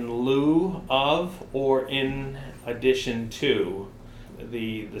that in lieu of or in addition to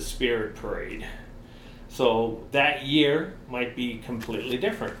the Spirit Parade. So that year might be completely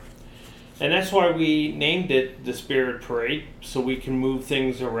different. And that's why we named it the Spirit Parade, so we can move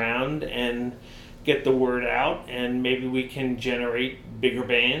things around and get the word out, and maybe we can generate bigger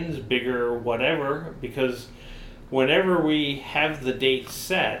bands, bigger whatever, because whenever we have the date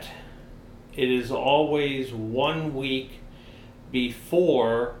set, it is always 1 week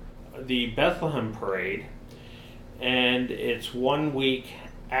before the Bethlehem Parade, and it's 1 week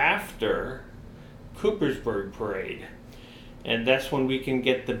after Coopersburg Parade. And that's when we can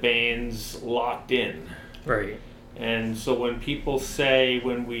get the bands locked in. Right. And so when people say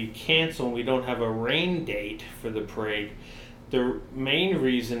when we cancel and we don't have a rain date for the parade, the main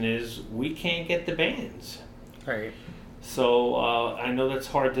reason is we can't get the bands. Right. So I know that's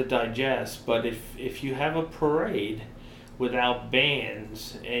hard to digest, but if you have a parade without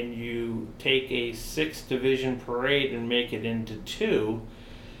bands and you take a 6 division parade and make it into 2,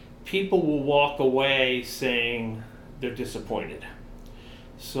 people will walk away saying they're disappointed.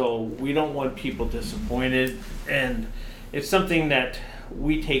 So we don't want people disappointed, and it's something that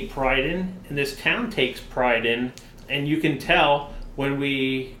we take pride in, and this town takes pride in, and you can tell when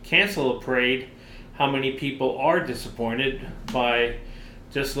we cancel a parade how many people are disappointed by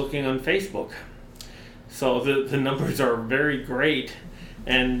just looking on Facebook. So the numbers are very great,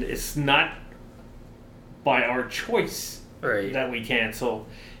 and it's not by our choice that we cancel.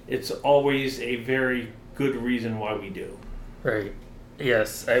 It's always a very good reason why we do. Right.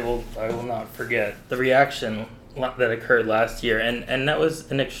 Yes, I will not forget the reaction that occurred last year, and that was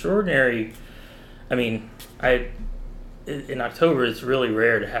an extraordinary. I mean, in October it's really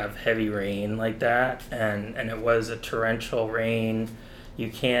rare to have heavy rain like that, and it was a torrential rain. You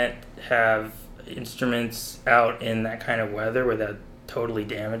can't have instruments out in that kind of weather without totally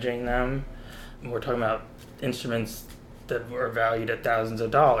damaging them. We're talking about instruments that were valued at thousands of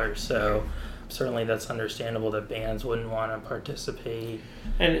dollars, so certainly that's understandable that bands wouldn't want to participate.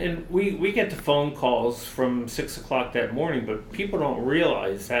 And we get the phone calls from 6 o'clock that morning, but people don't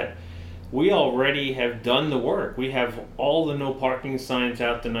realize that we already have done the work. We have all the no parking signs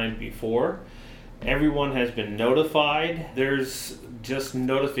out the night before. Everyone has been notified. There's just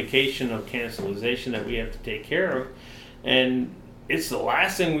notification of cancelization that we have to take care of, and it's the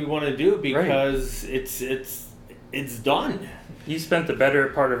last thing we want to do because it's done. You spent the better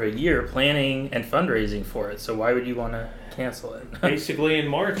part of a year planning and fundraising for it, so why would you want to cancel it? Basically, in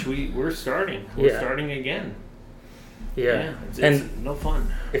March, we're starting. We're starting again. Yeah. It's no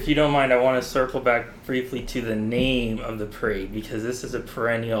fun. If you don't mind, I want to circle back briefly to the name of the parade, because this is a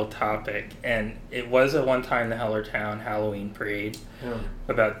perennial topic, and it was at one time the Hellertown Halloween Parade. Yeah.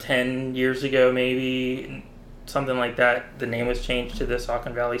 About 10 years ago, maybe, something like that, the name was changed to the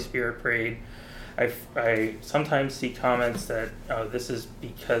Saucon Valley Spirit Parade. I sometimes see comments that this is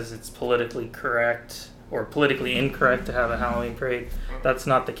because it's politically correct or politically incorrect to have a Halloween parade. That's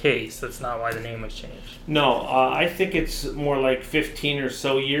not the case. That's not why the name was changed. No, I think it's more like 15 or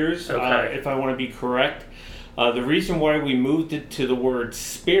so years, if I want to be correct. The reason why we moved it to the word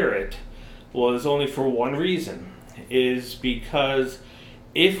spirit was only for one reason, is because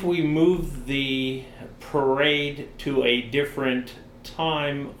if we move the parade to a different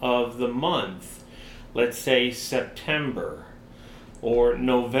time of the month, let's say September or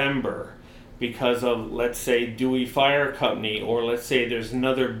November, because of, let's say, Dewey Fire Company, or let's say there's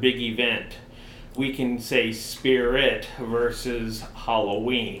another big event, we can say Spirit versus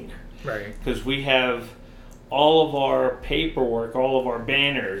Halloween. Right. Because we have all of our paperwork, all of our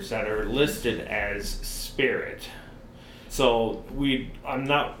banners that are listed as Spirit. So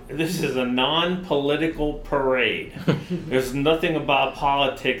this is a non-political parade. There's nothing about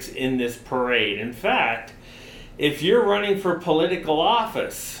politics in this parade. In fact, if you're running for political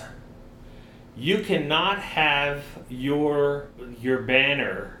office, you cannot have your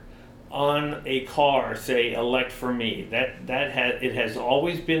banner on a car say "Elect for me." It has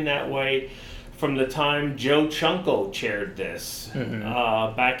always been that way from the time Joe Chunko chaired this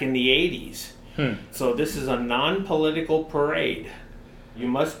back in the 80s. So this is a non-political parade. You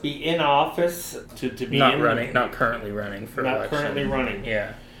must be in office to be not currently running for election. Not currently running.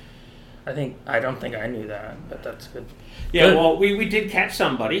 Yeah. I don't think I knew that, but that's good. Yeah, good. Well, we did catch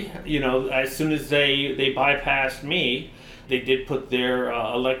somebody. As soon as they bypassed me, they did put their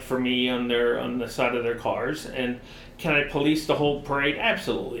 "Elect for me" on the side of their cars. And can I police the whole parade?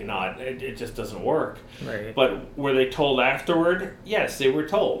 Absolutely not. It just doesn't work. Right. But were they told afterward? Yes, they were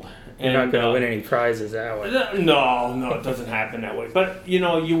told. You're not going to win any prizes that way. No, it doesn't happen that way. But,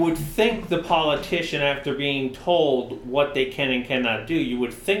 you would think the politician, after being told what they can and cannot do, you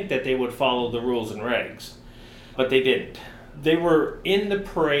would think that they would follow the rules and regs. But they didn't. They were in the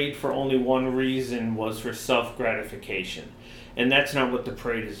parade for only one reason, was for self-gratification. And that's not what the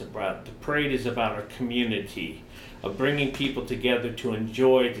parade is about. The parade is about a community, of bringing people together to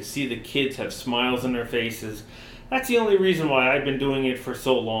enjoy, to see the kids have smiles on their faces. That's the only reason why I've been doing it for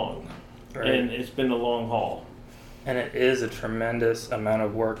so long. Right. And it's been a long haul. And it is a tremendous amount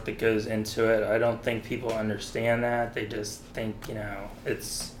of work that goes into it. I don't think people understand that. They just think,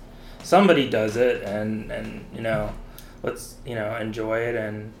 it's somebody does it and let's, enjoy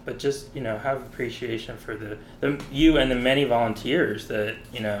it but just, have appreciation for the you and the many volunteers that,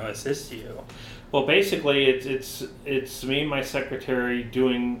 assist you. Well, basically it's me and my secretary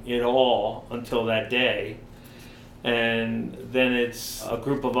doing it all until that day. And then it's a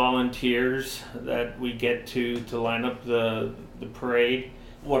group of volunteers that we get to line up the parade.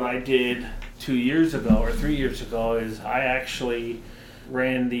 What I did 2 years ago or 3 years ago is I actually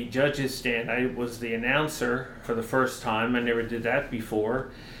ran the judges stand. I was the announcer for the first time. I never did that before.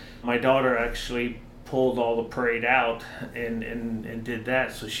 My daughter actually pulled all the parade out and did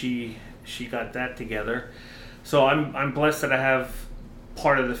that, so she got that together. So I'm blessed that I have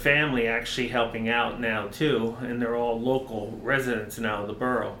part of the family actually helping out now too, and they're all local residents now of the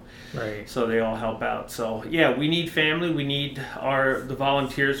borough. Right. So they all help out. So yeah, we need family. We need the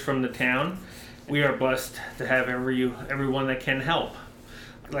volunteers from the town. We are blessed to have everyone that can help.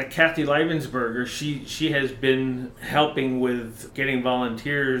 Like Kathy Leibensberger, she has been helping with getting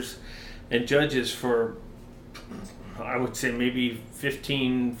volunteers and judges for, I would say, maybe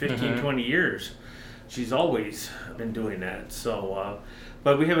 15 20 years. She's always been doing that. So,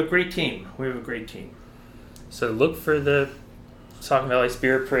 but we have a great team. So look for the Saucon Valley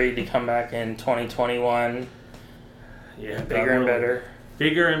Spirit Parade to come back in 2021. Yeah, bigger and better.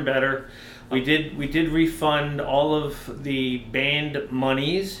 Bigger and better. We did refund all of the band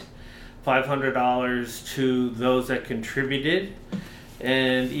monies, $500 to those that contributed,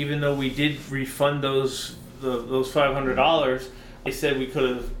 and even though we did refund those $500, they said we could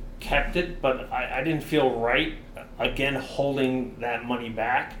have kept it, but I didn't feel right again holding that money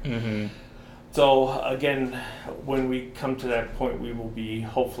back. Mm-hmm. So again, when we come to that point, we will be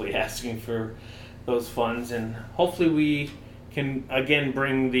hopefully asking for those funds, and hopefully we can again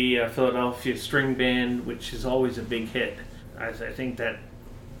bring the Philadelphia String Band, which is always a big hit. I think that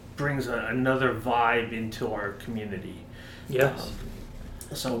brings another vibe into our community. Yes.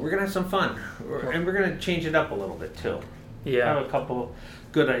 So we're gonna have some fun, and we're gonna change it up a little bit too. Yeah. Have a couple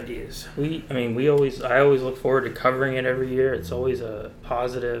good ideas. I always look forward to covering it every year. It's always a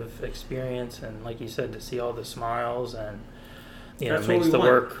positive experience, and like you said, to see all the smiles and it makes the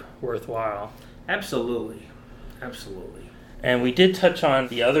work worthwhile. Absolutely. And we did touch on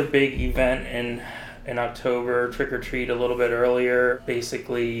the other big event in October, Trick or Treat, a little bit earlier.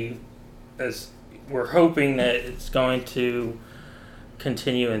 Basically, as we're hoping that it's going to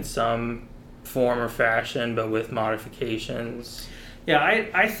continue in some form or fashion, but with modifications. Yeah,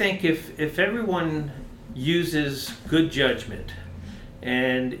 I think if everyone uses good judgment,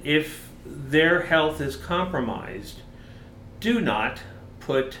 and if their health is compromised, do not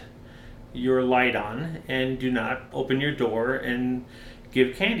put your light on and do not open your door and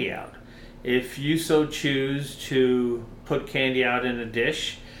give candy out. If you so choose to put candy out in a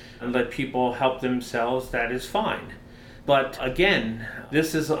dish and let people help themselves, that is fine. But again,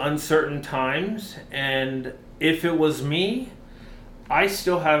 this is uncertain times, and if it was me, I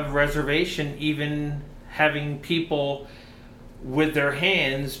still have reservation even having people with their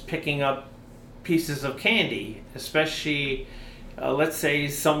hands picking up pieces of candy, especially let's say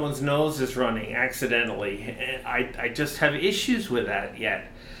someone's nose is running accidentally. I just have issues with that yet.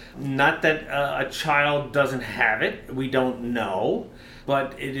 Not that a child doesn't have it, we don't know,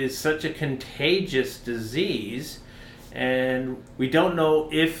 but it is such a contagious disease, and we don't know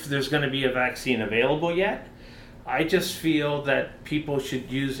if there's going to be a vaccine available yet. I just feel that people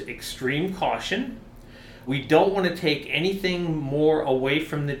should use extreme caution. We don't want to take anything more away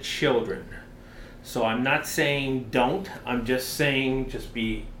from the children. So I'm not saying don't, I'm just saying just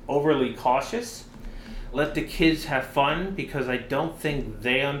be overly cautious. Let the kids have fun, because I don't think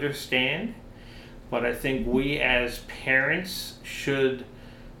they understand. But I think we as parents should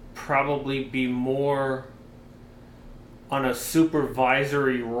probably be more on a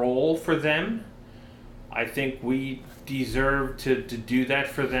supervisory role for them. I think we deserve to do that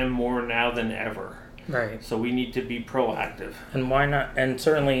for them more now than ever. Right. So we need to be proactive. And why not? And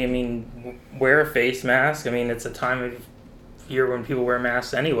certainly, wear a face mask. It's a time of year when people wear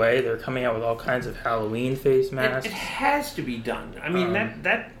masks anyway. They're coming out with all kinds of Halloween face masks. It has to be done.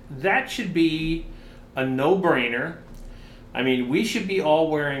 That should be a no-brainer. We should be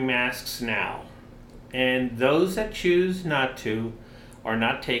all wearing masks now. And those that choose not to are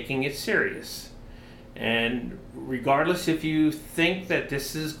not taking it serious. And regardless if you think that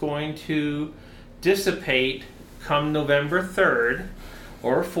this is going to dissipate come November 3rd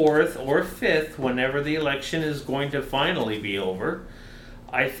or 4th or 5th, whenever the election is going to finally be over,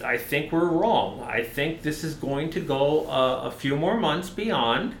 I think we're wrong. I think this is going to go a few more months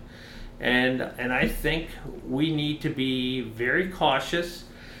beyond, and I think we need to be very cautious,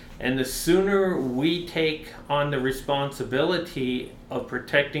 and the sooner we take on the responsibility of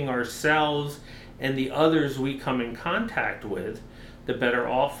protecting ourselves and the others we come in contact with, the better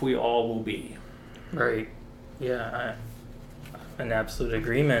off we all will be. Right. Yeah, I'm in absolute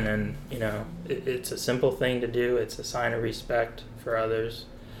agreement, and it's a simple thing to do. It's a sign of respect for others.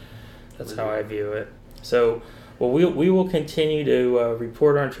 That's how I view it. So, we will continue to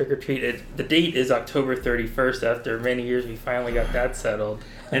report on Trick or Treat. The date is October 31st. After many years, we finally got that settled,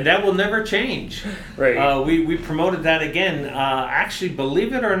 and that will never change. Right. We promoted that again. Actually,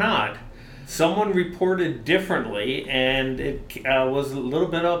 believe it or not, someone reported differently, and it was a little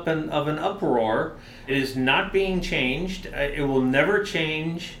bit of an uproar. It is not being changed. It will never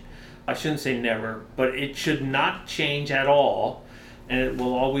change. I shouldn't say never, but it should not change at all, and it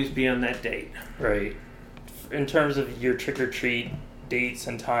will always be on that date. Right. In terms of your trick-or-treat dates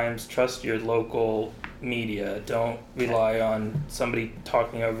and times, trust your local media. Don't rely on somebody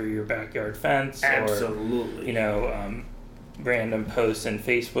talking over your backyard fence. Absolutely. Or, random posts in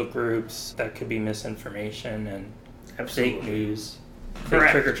Facebook groups that could be misinformation and fake news.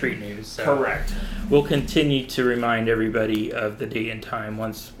 Correct. Trick or treat news. So correct. We'll continue to remind everybody of the date and time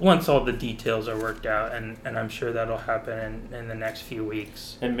once all the details are worked out, and I'm sure that'll happen in the next few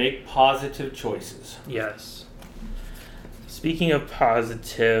weeks. And make positive choices. Yes. Speaking of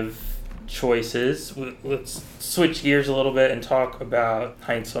positive choices, let's switch gears a little bit and talk about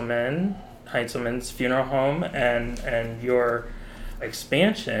Heintzelman's Funeral Home and your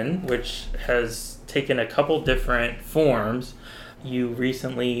expansion, which has taken a couple different forms. You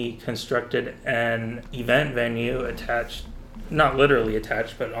recently constructed an event venue attached, not literally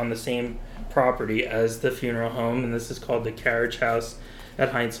attached, but on the same property as the funeral home, and this is called the Carriage House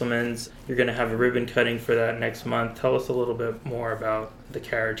at Heinzelman's. You're going to have a ribbon cutting for that next month. Tell us a little bit more about the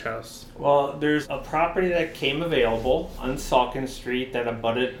carriage house. Well, there's a property that came available on Saucon Street that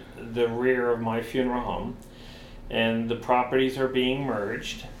abutted the rear of my funeral home, and the properties are being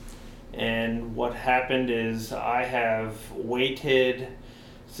merged. And what happened is I have waited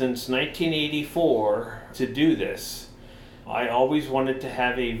since 1984 to do this. I always wanted to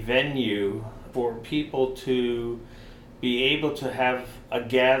have a venue for people to be able to have a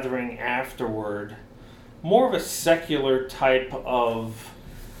gathering afterward, more of a secular type of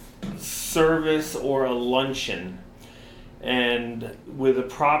service or a luncheon. And with the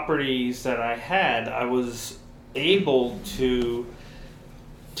properties that I had, I was able to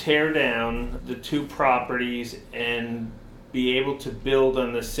tear down the two properties and be able to build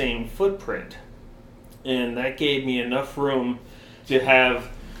on the same footprint. And that gave me enough room to have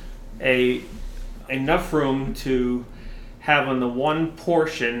enough room to have on the one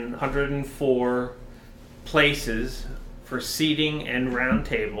portion 104 places for seating and round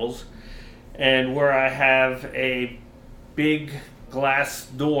tables, and where I have a big glass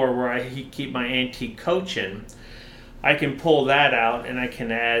door where I keep my antique coach in, I can pull that out and I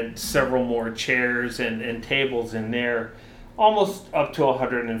can add several more chairs and tables in there, almost up to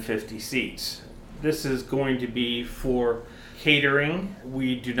 150 seats. This is going to be for catering.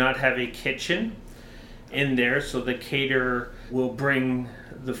 We do not have a kitchen in there, so the caterer will bring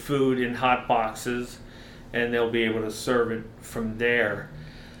the food in hot boxes and they'll be able to serve it from there.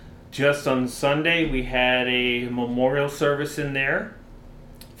 Just on Sunday, we had a memorial service in there,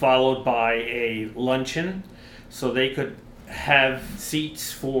 followed by a luncheon, so they could have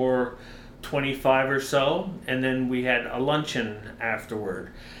seats for 25 or so, and then we had a luncheon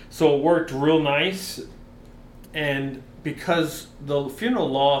afterward. So it worked real nice, and because the funeral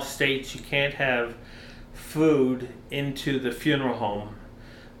law states you can't have food into the funeral home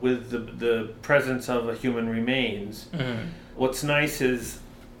with the presence of a human remains, what's nice is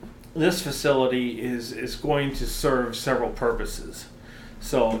this facility is going to serve several purposes.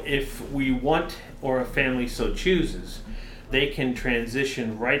 So if we want, or a family so chooses, they can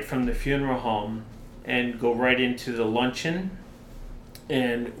transition right from the funeral home and go right into the luncheon.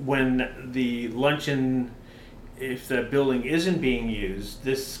 And when the luncheon, if the building isn't being used,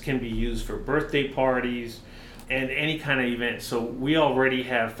 this can be used for birthday parties and any kind of event. So we already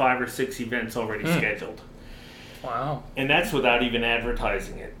have 5 or 6 events already scheduled. Wow. And that's without even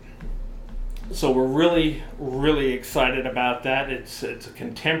advertising it. So we're really, really excited about that. It's a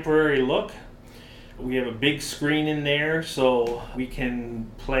contemporary look. We have a big screen in there so we can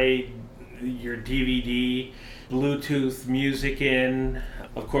play your DVD, Bluetooth music in.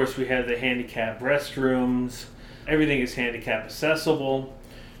 Of course, we have the handicap restrooms. Everything is handicap accessible.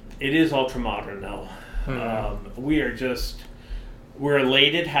 It is ultra modern though. We're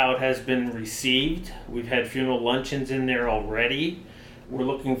elated how it has been received. We've had funeral luncheons in there already. We're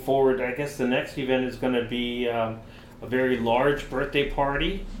looking forward. I guess the next event is going to be a very large birthday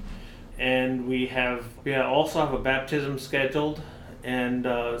party, and we also have a baptism scheduled and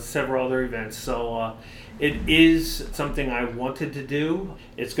several other events. So it is something I wanted to do.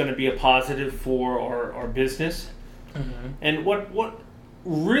 It's going to be a positive for our business. And what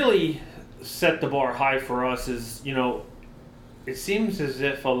really set the bar high for us is, it seems as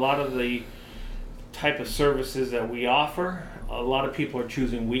if a lot of the type of services that we offer, a lot of people are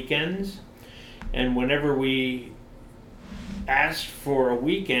choosing weekends, and whenever we asked for a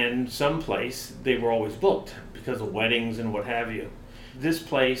weekend someplace, they were always booked because of weddings and what have you. This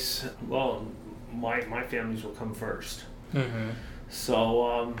place, well, my families will come first.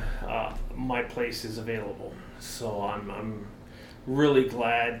 So my place is available. So I'm really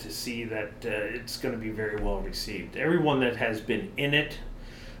glad to see that it's going to be very well received. Everyone that has been in it,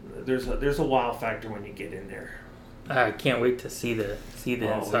 there's a wow factor when you get in there. I can't wait to see the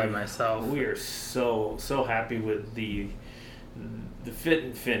inside myself. We are so happy with the fit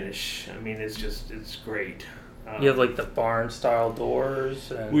and finish. I mean, it's great. You have like the barn style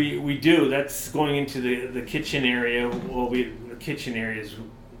doors. And... We do. That's going into the kitchen area. Well, the kitchen area is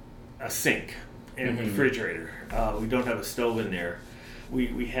a sink and refrigerator. We don't have a stove in there.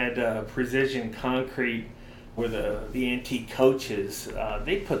 We had precision concrete where the antique coaches.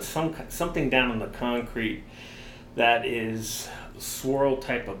 They put something down on the concrete that is swirl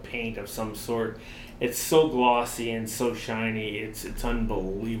type of paint of some sort. It's so glossy and so shiny. It's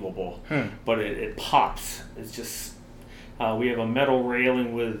unbelievable. But it pops. It's just. We have a metal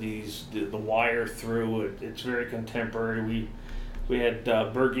railing with the wire through it. It's very contemporary. We had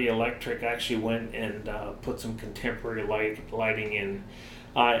Berge Electric actually went and put some contemporary lighting in.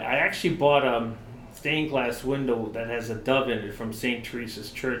 I actually bought stained glass window that has a dove in it from St.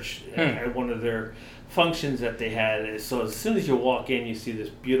 Teresa's Church at one of their functions that they had. So as soon as you walk in, you see this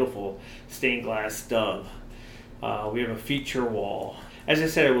beautiful stained glass dove. We have a feature wall. As I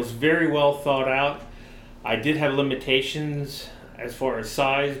said, it was very well thought out. I did have limitations as far as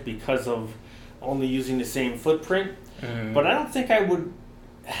size because of only using the same footprint, but I don't think I would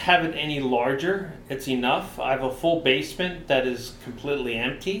have it any larger. It's enough. I have a full basement that is completely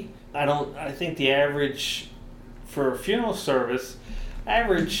empty. I think the average for a funeral service,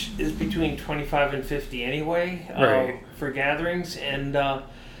 average is between 25 and 50 anyway, for gatherings, and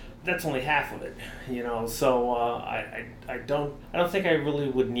that's only half of it, so I don't think I really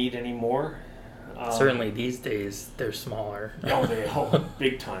would need any more. Certainly these days they're smaller.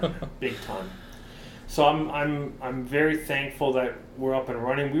 Big time. So I'm very thankful that we're up and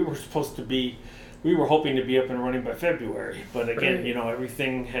running. We were hoping to be up and running by February, but again,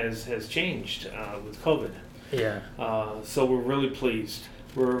 everything has changed with COVID. Yeah. So we're really pleased.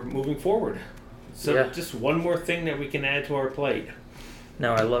 We're moving forward. So just one more thing that we can add to our plate.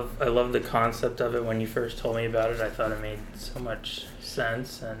 No, I love the concept of it. When you first told me about it, I thought it made so much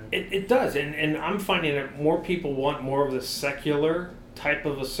sense, and it does. And I'm finding that more people want more of the secular type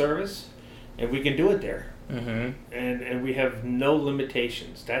of a service, and we can do it there. Mm-hmm. And we have no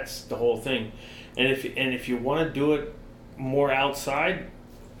limitations. That's the whole thing. And if you want to do it more outside,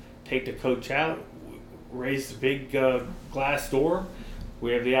 take the coach out, raise the big glass door.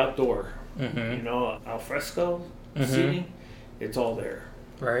 We have the outdoor. Mm-hmm. Al fresco seating. It's all there.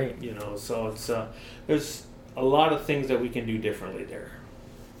 Right. So it's there's a lot of things that we can do differently there.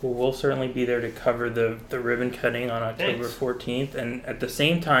 Well, we'll certainly be there to cover the ribbon cutting on October 14th, and at the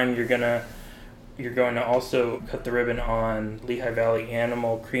same time you're going to also cut the ribbon on Lehigh Valley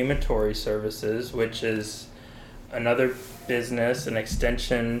Animal Crematory Services, which is another business, an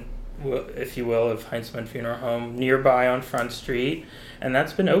extension, if you will, of Heinzman Funeral Home nearby on Front Street. And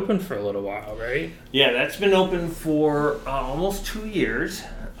that's been open for a little while, right? Yeah, that's been open for almost 2 years.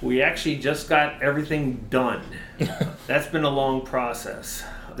 We actually just got everything done. That's been a long process.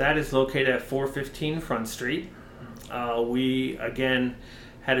 That is located at 415 Front Street. We, again,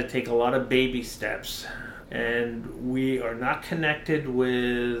 had to take a lot of baby steps. And we are not connected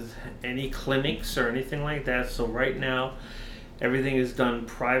with any clinics or anything like that. So right now, everything is done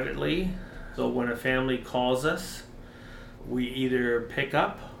privately. So when a family calls us, we either pick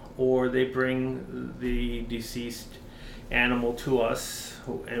up or they bring the deceased animal to us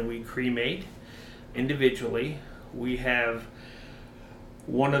and we cremate individually. We have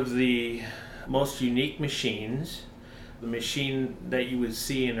one of the most unique machines. The machine that you would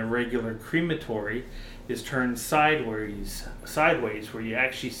see in a regular crematory is turned sideways where you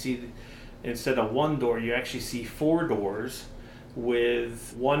actually see, instead of one door, you actually see 4 doors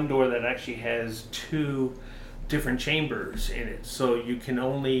with one door that actually has 2 different chambers in it, so you can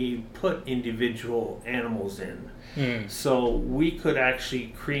only put individual animals in. So we could actually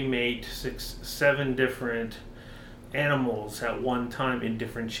cremate 6-7 different animals at one time in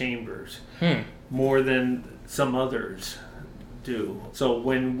different chambers, more than some others do. So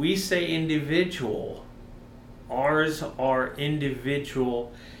when we say individual, ours are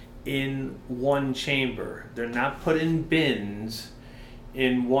individual in one chamber. They're not put in bins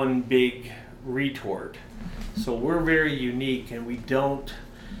in one big retort. So we're very unique, and we don't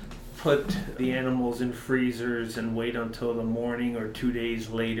put the animals in freezers and wait until the morning or 2 days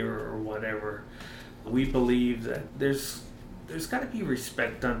later or whatever. We believe that there's got to be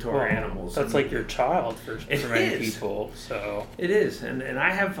respect done to our animals. That's like your child for many people. So it is, and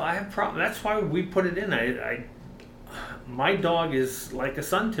I have problems. That's why we put it in. My dog is like a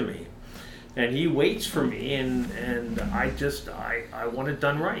son to me, and he waits for me, and I want it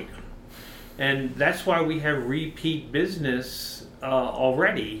done right. And that's why we have repeat business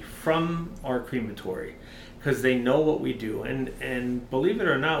already from our crematory, because they know what we do. And believe it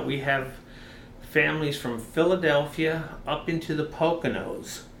or not, we have families from Philadelphia up into the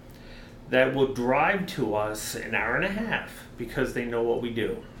Poconos that will drive to us an hour and a half because they know what we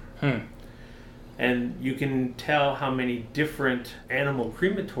do. And you can tell how many different animal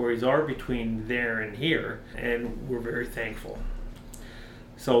crematories are between there and here, and we're very thankful.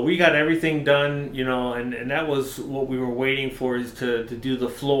 So we got everything done, and that was what we were waiting for, is to do the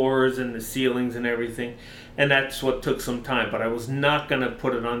floors and the ceilings and everything. And that's what took some time. But I was not going to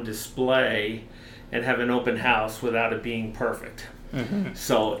put it on display and have an open house without it being perfect. Mm-hmm.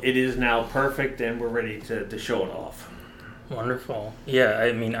 So it is now perfect, and we're ready to show it off. Wonderful. Yeah,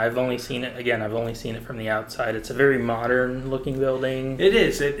 I mean, I've only seen it from the outside. It's a very modern looking building. It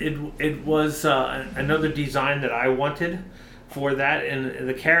is. It was another design that I wanted for that. And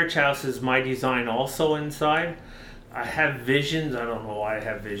the carriage house is my design also inside. I have visions. I don't know why I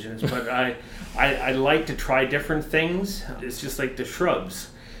have visions, but I like to try different things. It's just like the shrubs.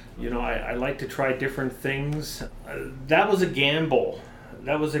 I like to try different things. That was a gamble.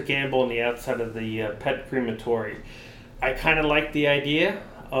 That was a gamble on the outside of the pet crematory. I kind of liked the idea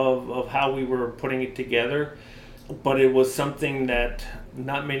of how we were putting it together, but it was something that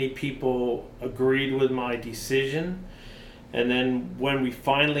not many people agreed with my decision. And then when we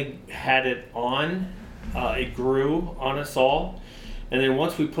finally had it on, it grew on us all. And then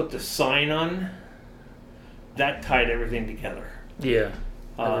once we put the sign on, that tied everything together. Yeah.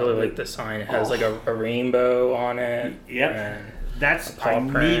 I really like the sign. It has like a rainbow on it. Yep.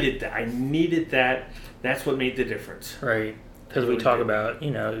 I needed that. That's what made the difference. Right. Because we talk about,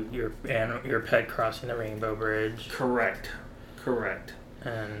 your pet crossing the rainbow bridge. Correct.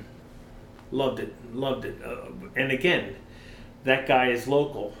 And loved it. And again, that guy is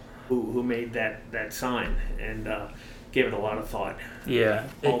local who made that sign and gave it a lot of thought. Yeah.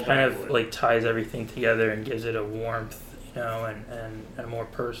 It kind of like ties everything together and gives it a warmth, and a more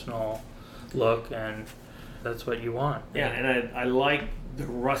personal look, and that's what you want. Yeah, and I like the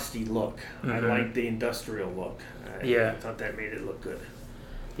rusty look. Mm-hmm. I like the industrial look. I thought that made it look good.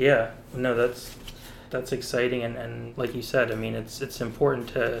 Yeah, no, that's exciting, and like you said, I mean, it's important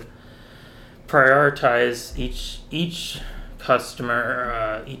to prioritize each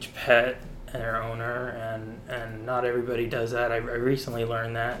customer, each pet and their owner, and not everybody does that. I recently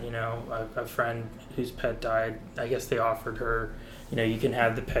learned that, a friend whose pet died, I guess they offered her, you can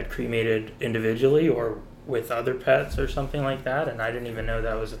have the pet cremated individually or with other pets or something like that, and I didn't even know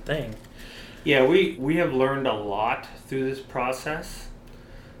that was a thing. Yeah, we have learned a lot through this process,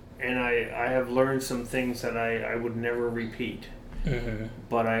 and I have learned some things that I would never repeat. Mm-hmm.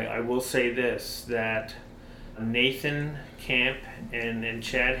 But I will say this, that Nathan Camp and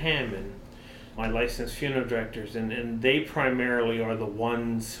Chad Hammond, my licensed funeral directors, and they primarily are the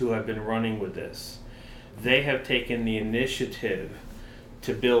ones who have been running with this. They have taken the initiative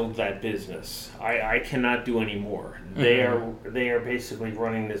to build that business. I cannot do any more. Mm-hmm. They are basically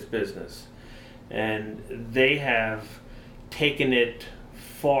running this business, and they have taken it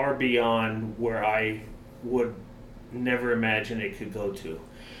far beyond where I would never imagine it could go to.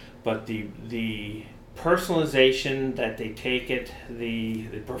 But the personalization that they take it, the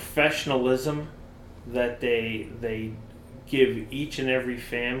professionalism that they give each and every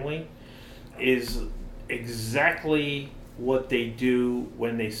family is exactly what they do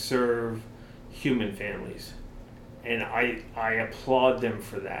when they serve human families. And I applaud them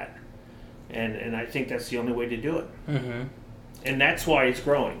for that. And I think that's the only way to do it. Mm-hmm. And that's why it's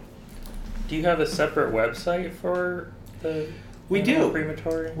growing. Do you have a separate website for the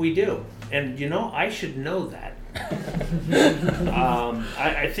crematory? We do. And I should know that.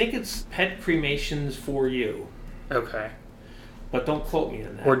 I think it's Pet Cremations for You. Okay. But don't quote me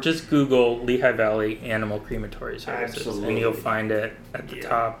on that. Or just Google Lehigh Valley Animal Crematory Services. Absolutely. And you'll find it at the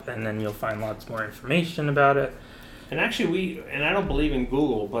top, and then you'll find lots more information about it. And actually I don't believe in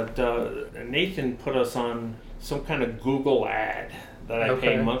Google, but Nathan put us on some kind of Google ad that I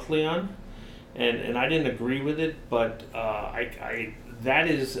pay monthly on. And I didn't agree with it, but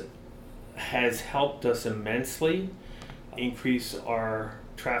has helped us immensely increase our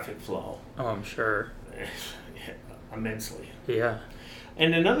traffic flow. Oh, I'm sure. Immensely. Yeah.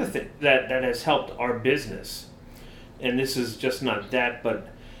 And another thing that has helped our business, and this is just not that, but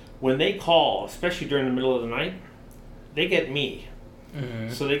when they call, especially during the middle of the night, they get me.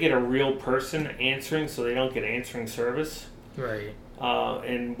 Mm-hmm. So they get a real person answering, so they don't get answering service. Right.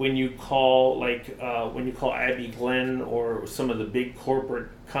 And when you call, Abbey Glen or some of the big corporate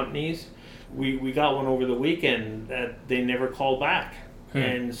companies, we got one over the weekend that they never called back.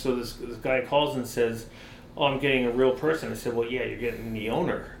 And so this guy calls and says, "Oh, I'm getting a real person." I said, "Well, yeah, you're getting the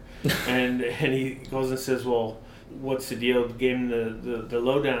owner." and he goes and says, "Well, what's the deal?" Gave him the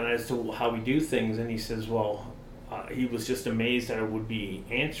lowdown as to how we do things, and he says, "Well, he was just amazed that I would be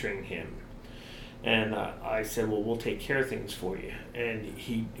answering him." And I said, "Well, we'll take care of things for you." And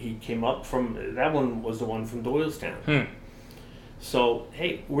he came up from, that one was the one from Doylestown. So,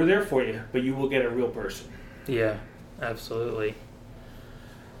 hey, we're there for you, but you will get a real person. Yeah, absolutely.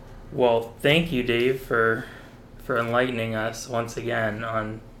 Well, thank you, Dave, for enlightening us once again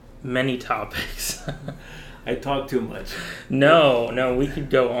on many topics. I talk too much. No, we could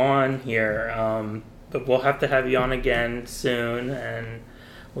go on here, but we'll have to have you on again soon, and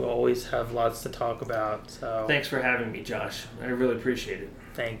we'll always have lots to talk about. So thanks for having me, Josh. I really appreciate it.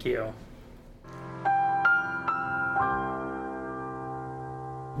 Thank you.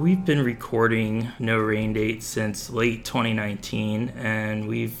 We've been recording No Rain Date since late 2019, and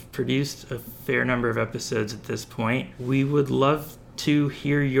we've produced a fair number of episodes at this point. We would love to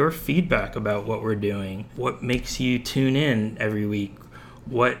hear your feedback about what we're doing. What makes you tune in every week?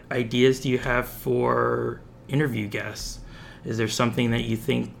 What ideas do you have for interview guests? Is there something that you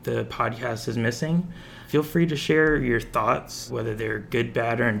think the podcast is missing? Feel free to share your thoughts, whether they're good,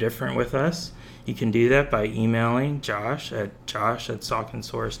 bad, or indifferent with us. You can do that by emailing Josh at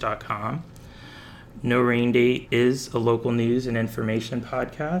sauconsource.com. No Rain Date is a local news and information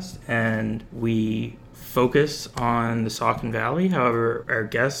podcast, and we focus on the Saucon Valley. However, our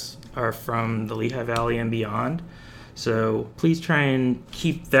guests are from the Lehigh Valley and beyond. So please try and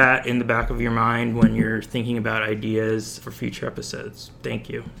keep that in the back of your mind when you're thinking about ideas for future episodes. Thank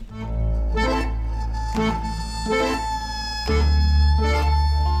you.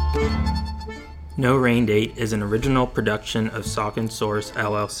 No Rain Date is an original production of Saucon Source,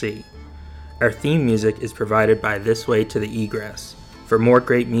 LLC. Our theme music is provided by This Way to the Egress. For more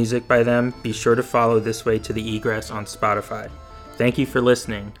great music by them, be sure to follow This Way to the Egress on Spotify. Thank you for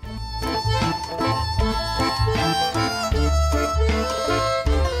listening.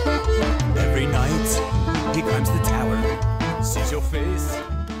 Every night, he climbs the tower, sees your face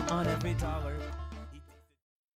on every dollar.